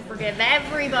prayer to forgive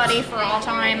everybody for all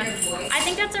time. I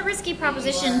think that's a risky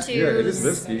proposition to Yeah, it is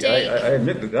risky. I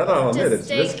admit that. I'll admit it's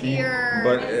risky.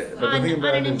 But the thing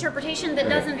about an it is, interpretation that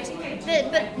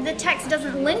but the text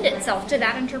doesn't lend itself to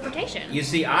that interpretation. You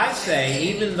see, I say,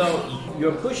 even though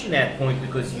you're pushing that point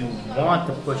because you want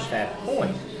to push that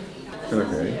point,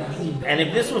 okay. and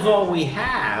if this was all we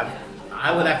have,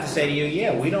 I would have to say to you,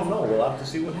 yeah, we don't know. We'll have to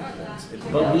see what happens.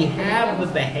 But we have the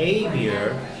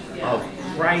behavior of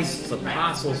Christ's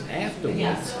apostles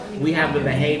afterwards. We have the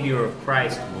behavior of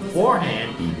Christ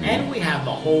beforehand, and we have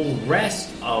the whole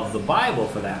rest of the Bible,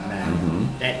 for that matter,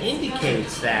 that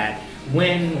indicates that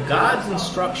when God's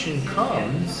instruction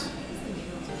comes,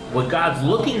 what God's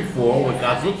looking for,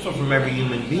 from every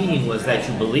human being was that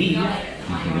you believe,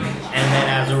 and then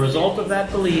as a result of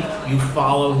that belief, you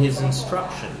follow His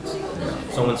instructions.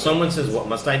 So when someone says, what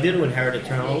must I do to inherit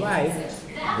eternal life?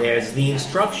 There's the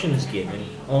instructions given,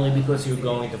 only because you're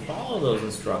going to follow those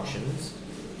instructions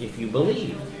if you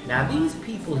believe. Now these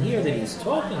people here that he's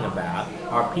talking about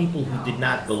are people who did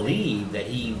not believe that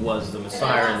he was the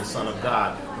Messiah and the Son of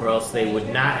God, or else they would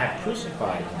not have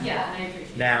crucified him.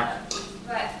 Now,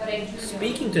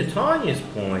 speaking to Tanya's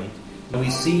point, we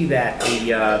see that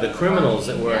the criminals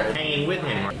that were hanging with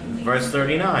him, verse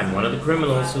 39, one of the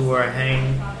criminals who were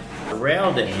hanging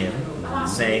railed at him,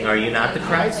 saying, "Are you not the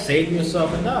Christ? Save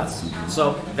yourself and us."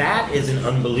 So that is an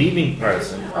unbelieving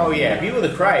person. Oh yeah, if you were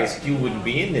the Christ, you wouldn't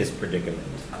be in this predicament.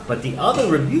 But the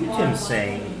other rebuked him,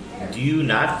 saying, "Do you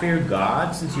not fear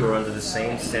God, since you are under the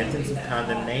same sentence of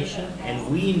condemnation?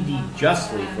 And we indeed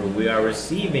justly, for we are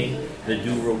receiving the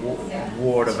due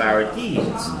reward of our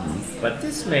deeds. But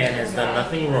this man has done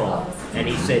nothing wrong." And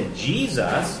he said,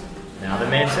 "Jesus..." Now the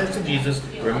man says to Jesus,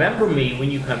 "Remember me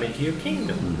when you come into your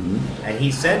kingdom." And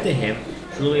he said to him,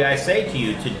 Truly I say to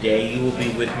you, today you will be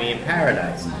with me in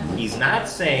paradise. He's not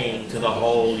saying to the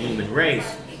whole human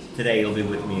race, today you'll be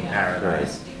with me in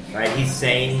paradise. Right? He's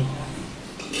saying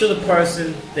to the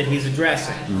person that he's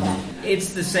addressing.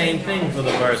 It's the same thing for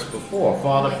the verse before.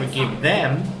 Father, forgive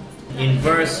them. In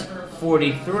verse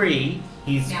 43,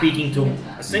 he's speaking to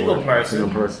a single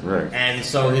person. Right. And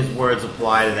so his words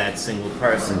apply to that single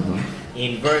person.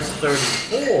 In verse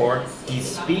 34, he's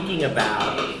speaking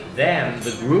about them,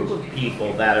 the group of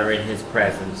people that are in his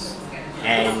presence,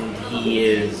 and he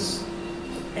is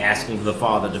asking the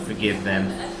Father to forgive them.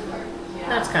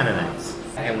 That's kind of nice.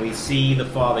 And we see the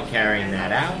Father carrying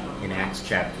that out in Acts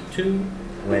chapter 2,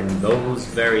 when those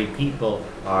very people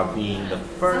are being the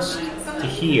first to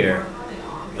hear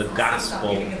the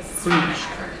gospel preached.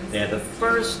 They're the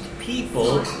first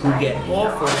people who get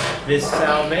offered this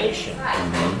salvation.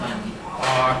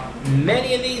 Are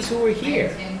many of these who are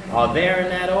here are there in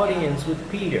that audience with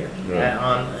Peter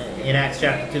in Acts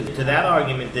chapter 2. To that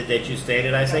argument that you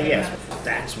stated, I say yes.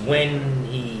 That's when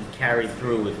he carried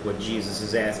through with what Jesus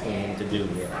is asking him to do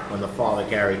here, when the Father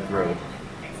carried through.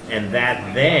 And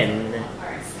that then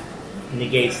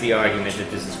negates the argument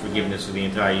that this is forgiveness for the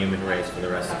entire human race for the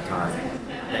rest of time.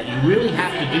 That you really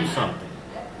have to do something.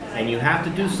 And you have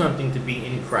to do something to be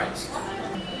in Christ.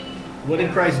 What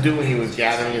did Christ do when he was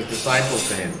gathering his disciples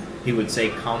to him? He would say,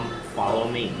 come, follow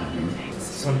me.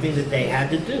 Something that they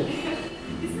had to do.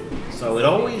 So it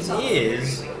always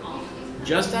is,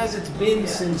 just as it's been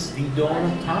since the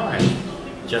dawn of time,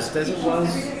 just as it was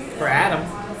for Adam.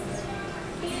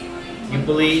 You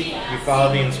believe, you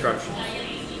follow the instructions.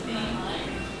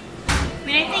 I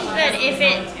mean, I think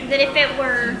that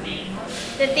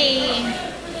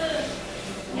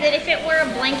if it were a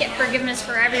blanket forgiveness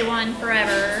for everyone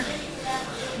forever,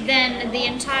 then the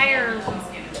entire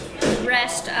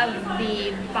rest of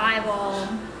the Bible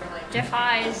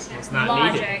defies not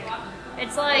logic. needed.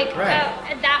 It's like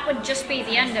that would just be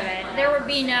the end of it. There would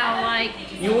be no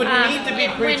You wouldn't need to be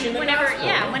preaching the gospel.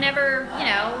 Yeah, whenever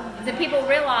the people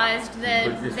realized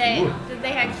that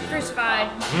they had crucified.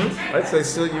 I'd say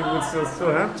still you would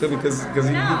still have to because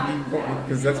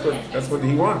that's what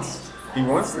he wants. He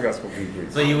wants the gospel to be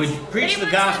preached. So you would preach the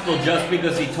gospel just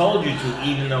because he told you to,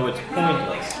 even though it's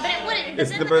pointless. But it wouldn't.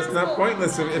 It's not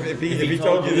pointless if he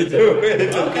told you to do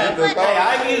it. Okay. Hey,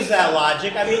 I've used that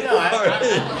logic. I mean, no,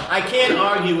 I can't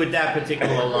argue with that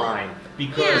particular line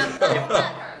because.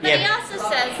 But he also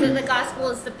says that the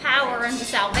gospel is the power unto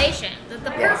salvation. That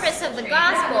the purpose of the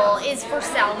gospel is for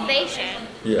salvation.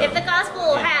 Yeah. If the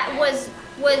gospel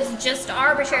was just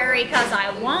arbitrary because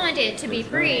I want it to be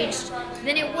preached,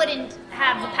 then it wouldn't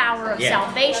have the power of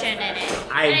salvation in it.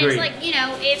 I agree.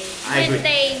 And it's like, when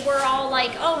they were all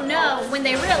like, oh no, when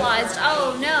they realized,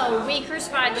 oh no, we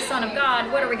crucified the Son of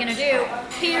God, what are we going to do?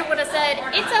 Peter would have said,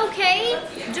 it's okay,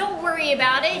 don't worry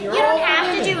about it. You don't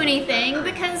have to do anything,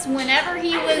 because whenever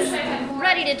he was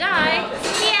ready to die,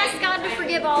 he asked God to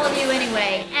forgive all of you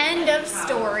anyway. End of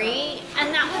story.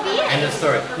 And that would be it. End of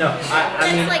story. No,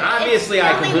 I mean, obviously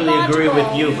I completely agree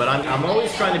with you, but I'm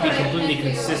always trying to be completely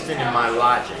consistent in my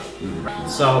logic.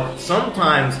 So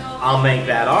sometimes I'll make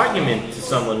that argument to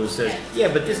someone who says,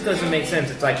 yeah, but this doesn't make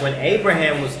sense. It's like when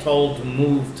Abraham was told to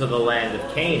move to the land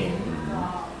of Canaan,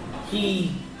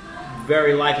 he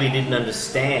very likely didn't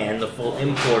understand the full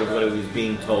import of what he was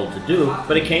being told to do,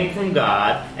 but it came from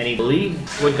God, and he believed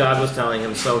what God was telling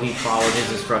him, so he followed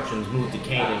his instructions, moved to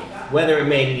Canaan, whether it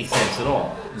made any sense at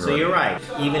all. So you're right.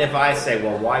 Even if I say,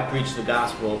 well, why preach the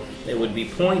gospel? It would be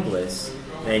pointless.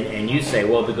 And you say,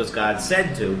 well, because God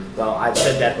said to. Well, I've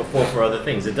said that before for other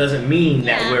things. It doesn't mean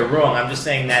that we're wrong. I'm just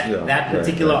saying that that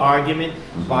particular argument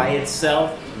by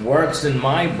itself works in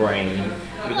my brain,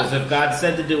 because if God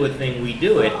said to do a thing, we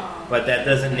do it. But that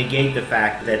doesn't negate the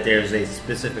fact that there's a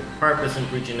specific purpose in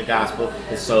preaching the gospel,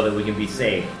 is so that we can be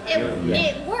saved.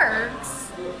 It works,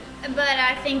 but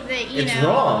I think that, it's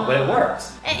wrong, but it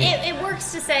works. It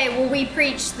works to say, well, we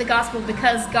preach the gospel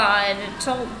because God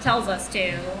tells us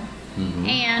to.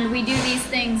 And we do these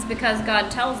things because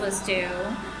God tells us to.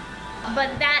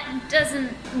 But that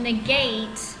doesn't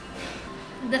negate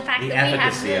the fact that we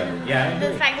have to,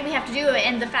 the fact that we have to do it,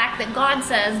 and the fact that God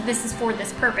says this is for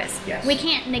this purpose. Yes. We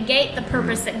can't negate the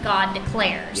purpose that God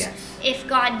declares. Yes. If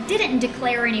God didn't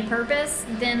declare any purpose,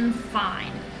 then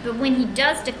fine. But when he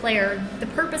does declare the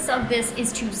purpose of this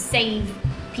is to save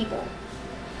people,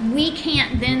 we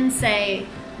can't then say,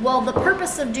 well, the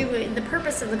purpose of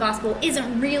the gospel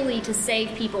isn't really to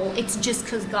save people. It's just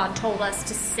because God told us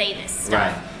to say this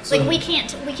stuff. Right. So, we can't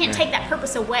take that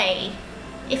purpose away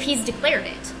if he's declared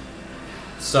it.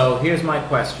 So here's my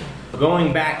question.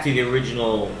 Going back to the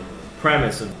original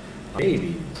premise of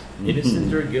babies,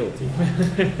 innocent or guilty.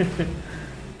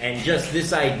 And just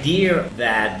this idea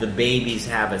that the babies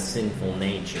have a sinful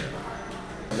nature.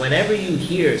 Whenever you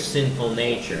hear sinful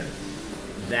nature,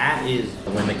 that is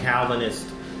when the Calvinist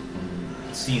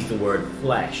sees the word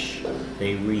flesh,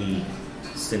 they read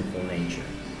sinful nature.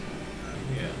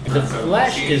 The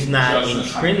flesh is not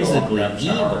intrinsically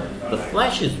evil. The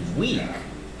flesh is weak.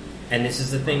 And this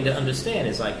is the thing to understand.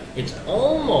 It's like, it's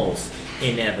almost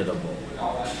inevitable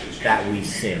that we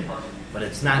sin. But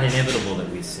it's not inevitable that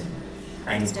we sin.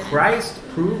 And Christ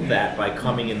proved that by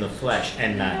coming in the flesh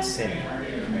and not sinning.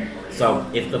 So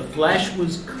if the flesh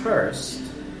was cursed,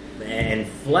 and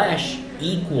flesh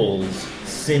equals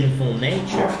sinful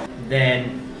nature,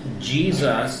 then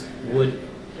Jesus would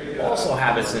also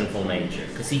have a sinful nature,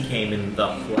 because he came in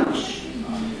the flesh.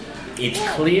 It's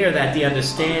clear that the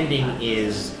understanding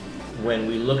is, when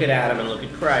we look at Adam and look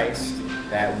at Christ,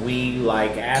 that we,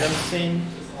 like Adam sinned,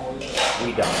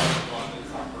 we die.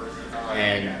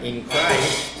 And in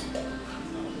Christ,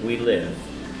 we live,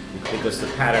 because the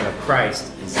pattern of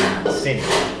Christ is not sinning.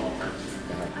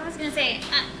 I was going to say,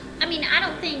 I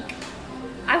don't think,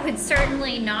 I would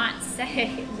certainly not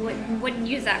say, wouldn't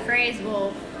use that phrase,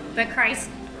 well, but Christ,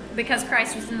 because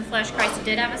Christ was in the flesh, Christ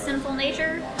did have a sinful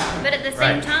nature. But at the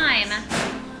same time,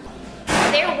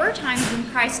 there were times when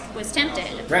Christ was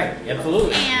tempted. Right,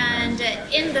 absolutely. And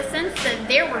in the sense that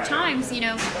there were times,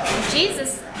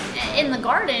 Jesus, in the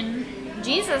garden,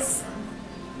 Jesus'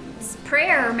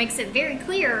 prayer makes it very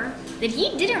clear that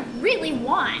he didn't really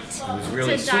want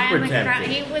really to die on the cross. tempted.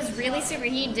 He was really super.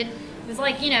 It was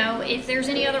like, if there's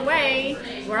any other way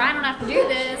where I don't have to do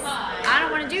this, I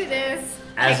don't want to do this.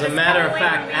 As a matter of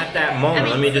fact, at that moment,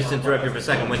 let me just interrupt you for a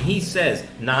second. When he says,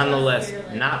 nonetheless,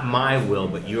 not my will,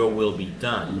 but your will be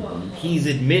done, he's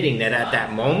admitting that at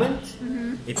that moment,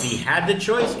 if he had the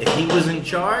choice, if he was in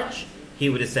charge, he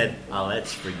would have said,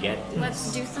 let's forget this.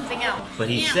 Let's do something else. But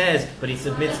he he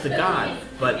submits to God.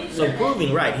 But so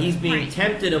proving, right, he's being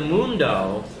tempted a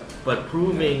mundo, but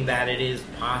proving that it is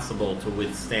possible to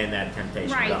withstand that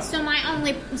temptation. Right. God. So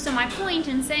my point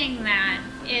in saying that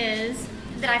is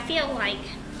that I feel like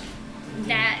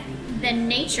that the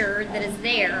nature that is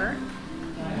there,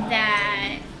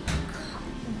 that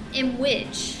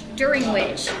during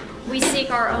which we seek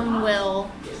our own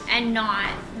will and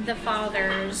not the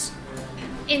Father's,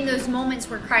 in those moments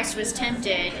where Christ was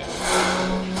tempted,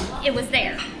 it was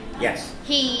there. Yes.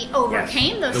 He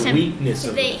overcame those the weakness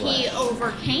of the flesh. He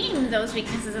overcame those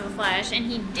weaknesses of the flesh, and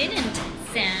he didn't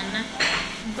sin.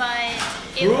 But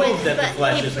it proved that the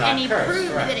flesh is not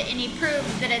cursed. And he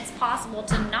proved that it's possible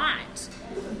to not.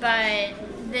 But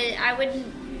I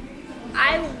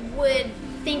would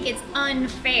think it's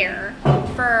unfair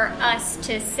for us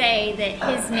to say that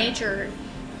his nature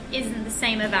isn't the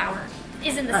same as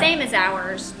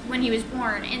ours when he was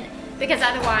born, and because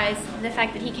otherwise the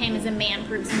fact that he came as a man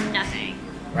proves nothing.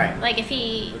 Right. Like if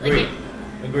he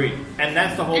Agreed. And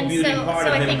that's the whole beauty part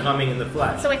of him coming in the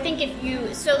flesh. So I think if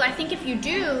you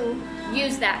do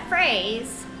use that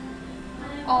phrase,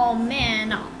 all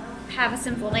men have a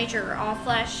sinful nature, or all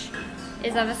flesh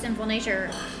is of a sinful nature,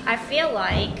 I feel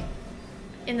like,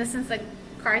 in the sense that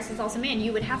Christ is also man,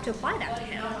 you would have to apply that to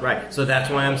him. Right. So that's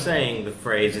why I'm saying the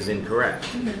phrase is incorrect.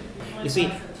 You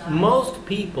see, most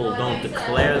people don't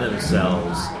declare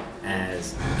themselves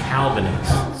as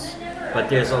Calvinists, but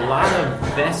there's a lot of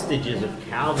vestiges of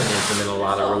Calvinism in a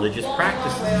lot of religious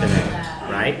practices today,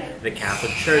 right? The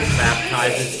Catholic Church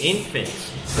baptizes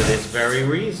infants for this very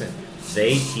reason.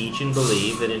 They teach and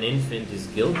believe that an infant is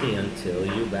guilty until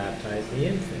you baptize the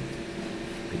infant,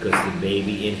 because the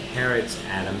baby inherits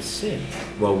Adam's sin.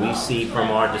 Well, we see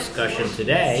from our discussion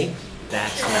today,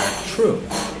 that's not true.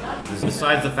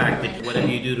 Besides the fact that whatever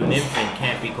you do to an infant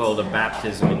can't be called a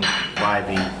baptism by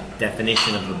the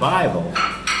definition of the Bible,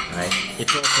 right?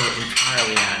 It's also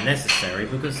entirely not necessary,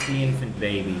 because the infant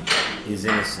baby is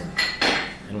innocent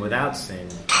and without sin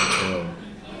until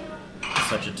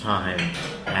such a time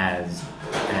as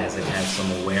it has some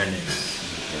awareness.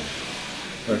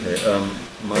 Okay.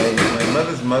 My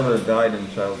mother's mother died in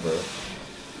childbirth.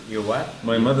 Your what?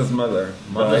 My mother's mother.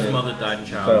 Mother died in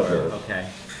childbirth. Okay.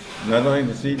 Not only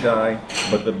did she die,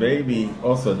 but the baby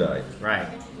also died. Right.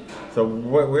 So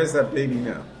where's that baby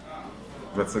now?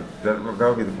 That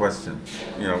would be the question.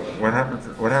 What happened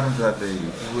to that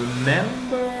baby?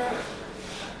 Remember,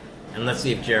 and let's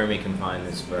see if Jeremy can find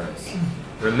this verse.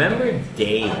 Remember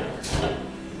David,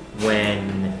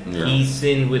 when he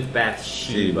sinned with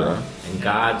Bathsheba, and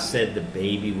God said the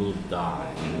baby will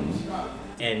die.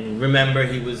 And remember,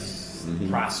 he was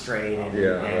prostrate and,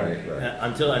 right.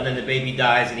 And then the baby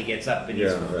dies and he gets up and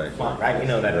he's fine, right? You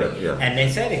know that. And they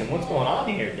said to him, "What's going on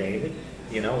here, David?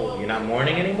 You know, you're not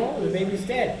mourning anymore. The baby's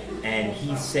dead." And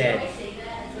he said,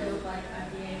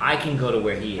 "I can go to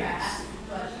where he is.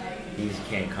 He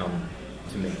can't come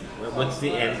to me." What's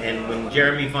the and when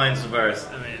Jeremy finds the verse,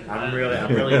 I'm really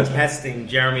testing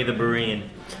Jeremy the Berean.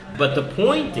 But the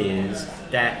point is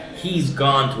that he's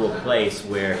gone to a place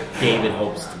where David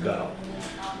hopes to go.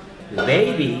 The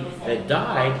baby that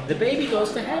died, the baby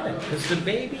goes to heaven because the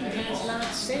baby has not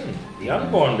sinned. The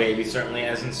unborn baby certainly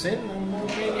hasn't sinned.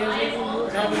 The unborn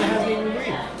baby hasn't even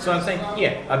breathed. So I'm saying,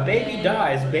 a baby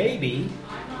dies,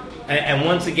 and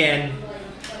once again,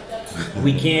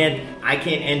 I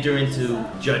can't enter into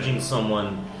judging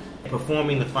someone,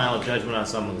 performing the final judgment on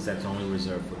someone because that's only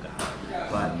reserved for God.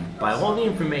 But by all the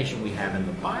information we have in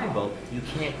the Bible, you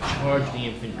can't charge the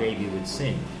infant baby with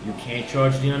sin. You can't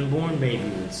charge the unborn baby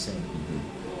with sin.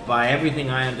 By everything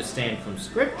I understand from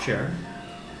Scripture,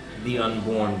 the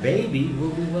unborn baby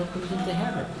will be welcomed into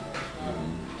heaven.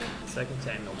 2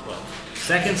 Samuel 12.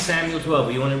 2 Samuel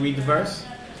 12. You want to read the verse?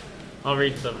 I'll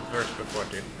read the verse before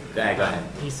too. Go ahead.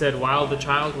 He said, "While the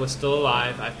child was still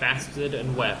alive, I fasted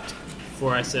and wept.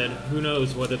 For I said, who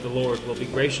knows whether the Lord will be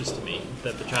gracious to me,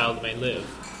 that the child may live.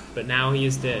 But now he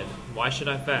is dead. Why should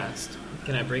I fast?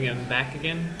 Can I bring him back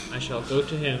again? I shall go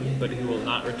to him, but he will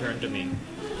not return to me."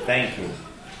 Thank you.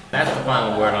 That's the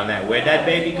final word on that. Where'd that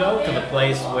baby go? To the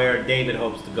place where David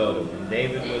hopes to go to. And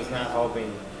David was not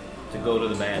hoping to go to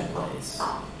the bad place.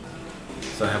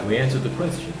 So have we answered the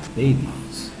question?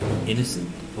 Babies, innocent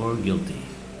or guilty?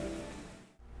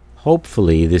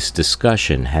 Hopefully this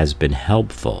discussion has been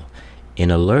helpful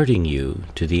in alerting you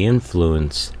to the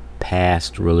influence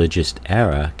past religious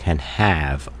error can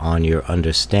have on your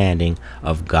understanding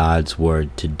of God's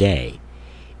Word today,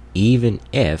 even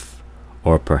if,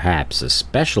 or perhaps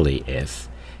especially if,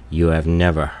 you have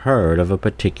never heard of a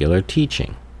particular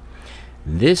teaching.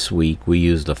 This week we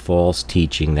used a false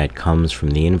teaching that comes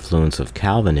from the influence of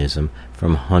Calvinism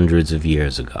from hundreds of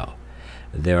years ago.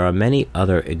 There are many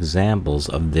other examples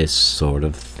of this sort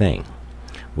of thing.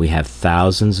 We have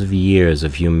thousands of years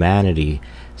of humanity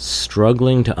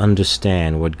struggling to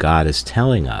understand what God is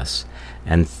telling us,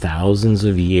 and thousands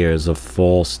of years of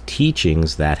false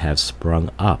teachings that have sprung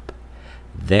up.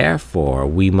 Therefore,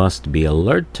 we must be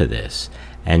alert to this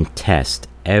and test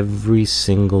every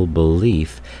single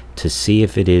belief to see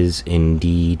if it is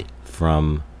indeed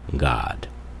from God.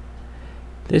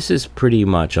 This is pretty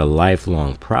much a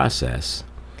lifelong process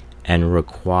and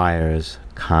requires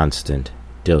constant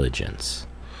diligence.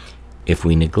 If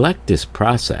we neglect this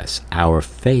process, our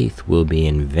faith will be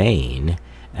in vain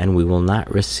and we will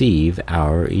not receive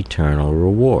our eternal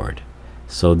reward.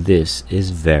 So this is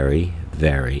very,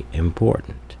 very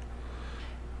important.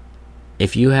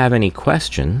 If you have any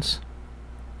questions,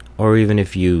 or even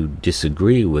if you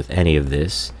disagree with any of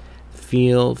this,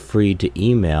 feel free to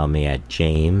email me at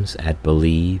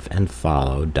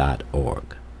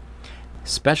james@believeandfollow.org.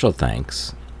 Special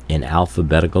thanks, in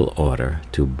alphabetical order,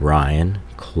 to Brian,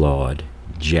 Claude,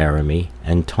 Jeremy,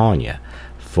 and Tanya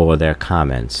for their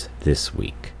comments this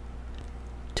week.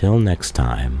 Till next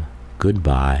time,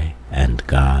 goodbye and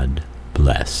God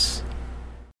bless.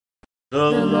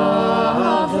 The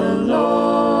law of the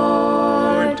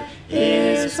Lord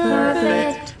is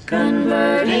perfect,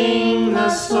 converting the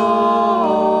soul.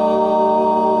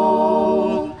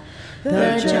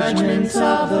 The judgments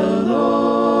of the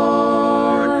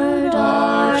Lord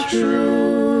are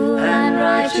true and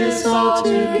righteous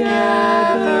altogether.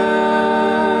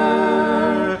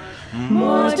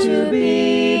 More to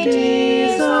be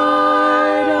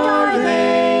desired are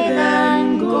they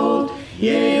than gold,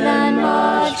 yea, than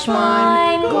much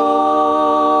fine gold,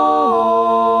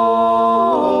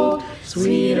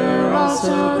 sweeter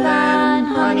also than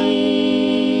honey